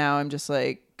 Whereas now I'm just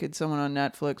like, could someone on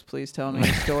Netflix please tell me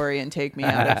a story and take me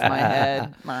out of my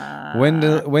head?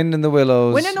 Wind in the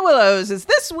Willows. Wind in the Willows is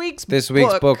this week's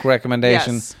book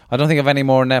recommendation. Yes. I don't think of any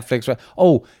more Netflix.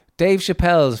 Dave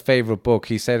Chappelle's favorite book,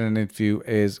 he said in an interview,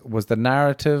 was the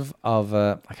narrative of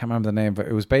I can't remember the name, but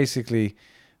it was basically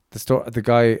the story. The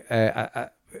guy,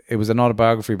 it was an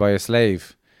autobiography by a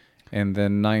slave in the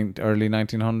early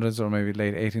 1900s or maybe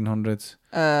late 1800s.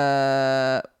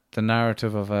 The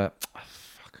narrative of a.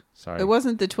 Sorry. It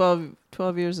wasn't the 12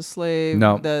 years a slave.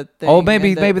 No. The thing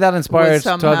maybe that inspired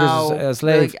 12 years a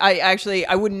slave.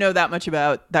 I wouldn't know that much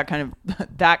about that kind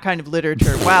of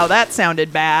literature. Wow, that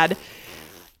sounded bad.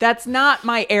 That's not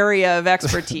my area of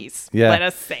expertise. Let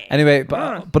us say. Anyway,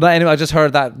 but anyway, I just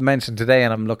heard that mentioned today,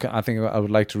 and I think I would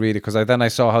like to read it because then I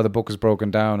saw how the book is broken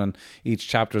down, and each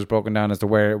chapter is broken down as to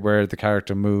where the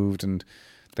character moved and.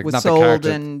 Was sold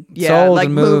and moved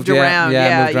around, moved around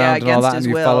against and all that, his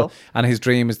and will. And his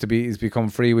dream is to become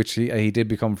free, which he did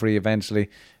become free eventually.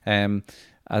 And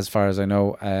as far as I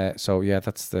know. So yeah,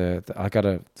 that's the I got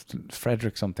a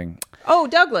Frederick something. Oh,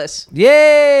 Douglass.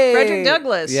 Yay! Frederick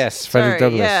Douglass. Yes, Frederick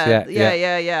Douglass.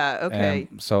 Yeah. Okay.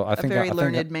 So I think a very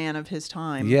learned man of his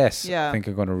time. Yes. Yeah. I think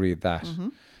I'm going to read that.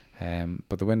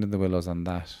 But The Wind in the Willows on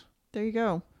that. There you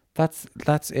go. That's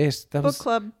it. That Book was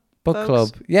club. Book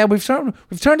folks. club. Yeah, we've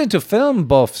turned into film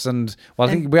buffs and I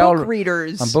think we all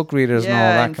readers and book readers and all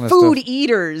that kind of food stuff.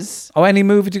 eaters. Oh, any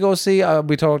movie to go see?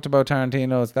 We talked about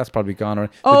Tarantino's. That's probably gone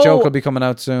already. The Oh, Joker will be coming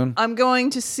out soon. I'm going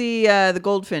to see The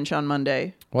Goldfinch on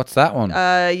Monday. What's that one?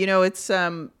 It's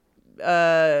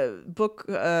book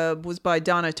was by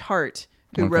Donna Tartt,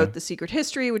 who wrote The Secret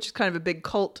History, which is kind of a big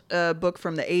cult book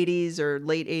from the 80s or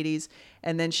late 80s,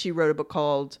 and then she wrote a book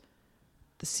called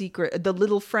The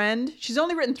Little Friend. She's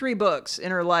only written 3 books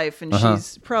in her life, and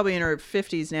she's probably in her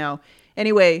 50s now.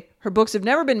 Anyway, her books have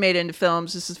never been made into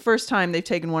films. This is the first time they've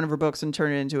taken one of her books and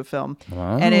turned it into a film.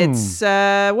 Wow. And it's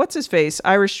what's his face,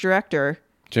 Irish director.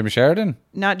 Jim Sheridan?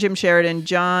 Not Jim Sheridan.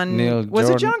 John. Neil Was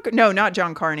Jordan? it John? No, not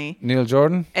John Carney. Neil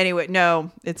Jordan? Anyway, no,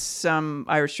 it's some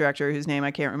Irish director whose name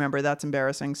I can't remember. That's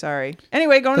embarrassing. Sorry.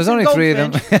 Anyway, going to There's see only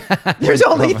Goldfinch. 3 of them. There's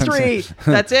only 3.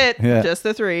 That's it. Yeah. Just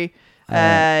the 3.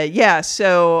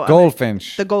 So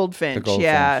Goldfinch. The Goldfinch. The Goldfinch.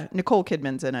 Yeah, Nicole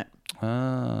Kidman's in it.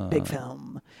 Ah, Big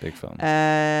film. Big film.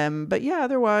 But yeah,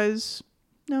 otherwise,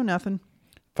 no, nothing.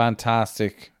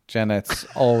 Fantastic. Jenna, it's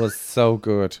always so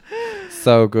good.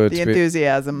 So good. The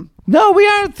enthusiasm. No, we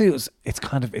are enthused.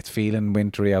 It's feeling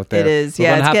wintry out there. It is.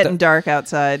 Yeah, it's getting dark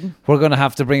outside. We're going to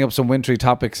have to bring up some wintry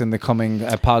topics in the coming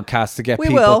podcast to get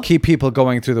keep people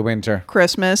going through the winter.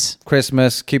 Christmas,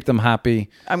 keep them happy.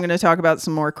 I'm going to talk about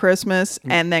some more Christmas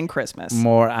and then Christmas.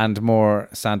 More and more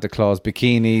Santa Claus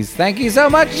bikinis. Thank you so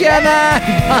much, Jenna.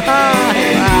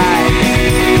 Bye.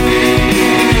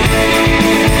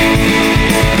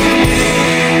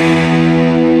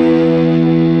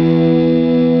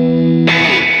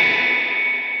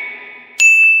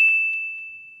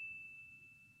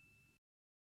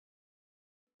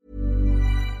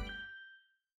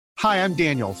 Hi, I'm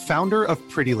Daniel, founder of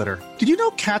Pretty Litter. Did you know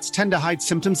cats tend to hide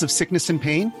symptoms of sickness and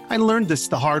pain? I learned this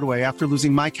the hard way after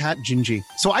losing my cat, Gingy.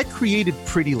 So I created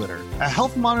Pretty Litter, a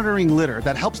health monitoring litter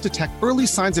that helps detect early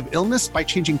signs of illness by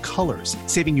changing colors,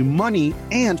 saving you money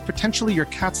and potentially your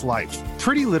cat's life.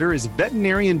 Pretty Litter is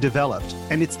veterinarian developed,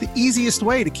 and it's the easiest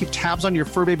way to keep tabs on your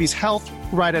fur baby's health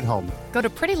right at home. Go to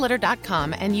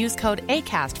prettylitter.com and use code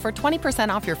ACAST for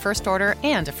 20% off your first order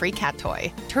and a free cat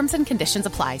toy. Terms and conditions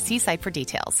apply. See site for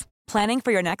details. Planning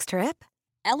for your next trip?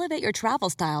 Elevate your travel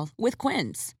style with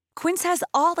Quince. Quince has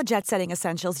all the jet-setting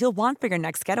essentials you'll want for your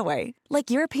next getaway, like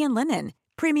European linen,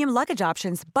 premium luggage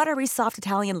options, buttery soft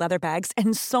Italian leather bags,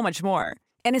 and so much more.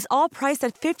 And is all priced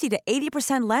at 50 to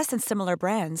 80% less than similar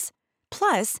brands.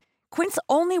 Plus, Quince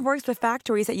only works with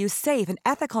factories that use safe and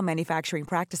ethical manufacturing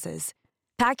practices.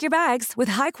 Pack your bags with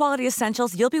high-quality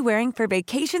essentials you'll be wearing for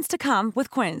vacations to come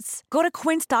with Quince. Go to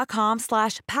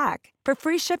quince.com/pack for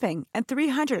free shipping and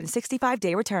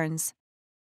 365-day returns.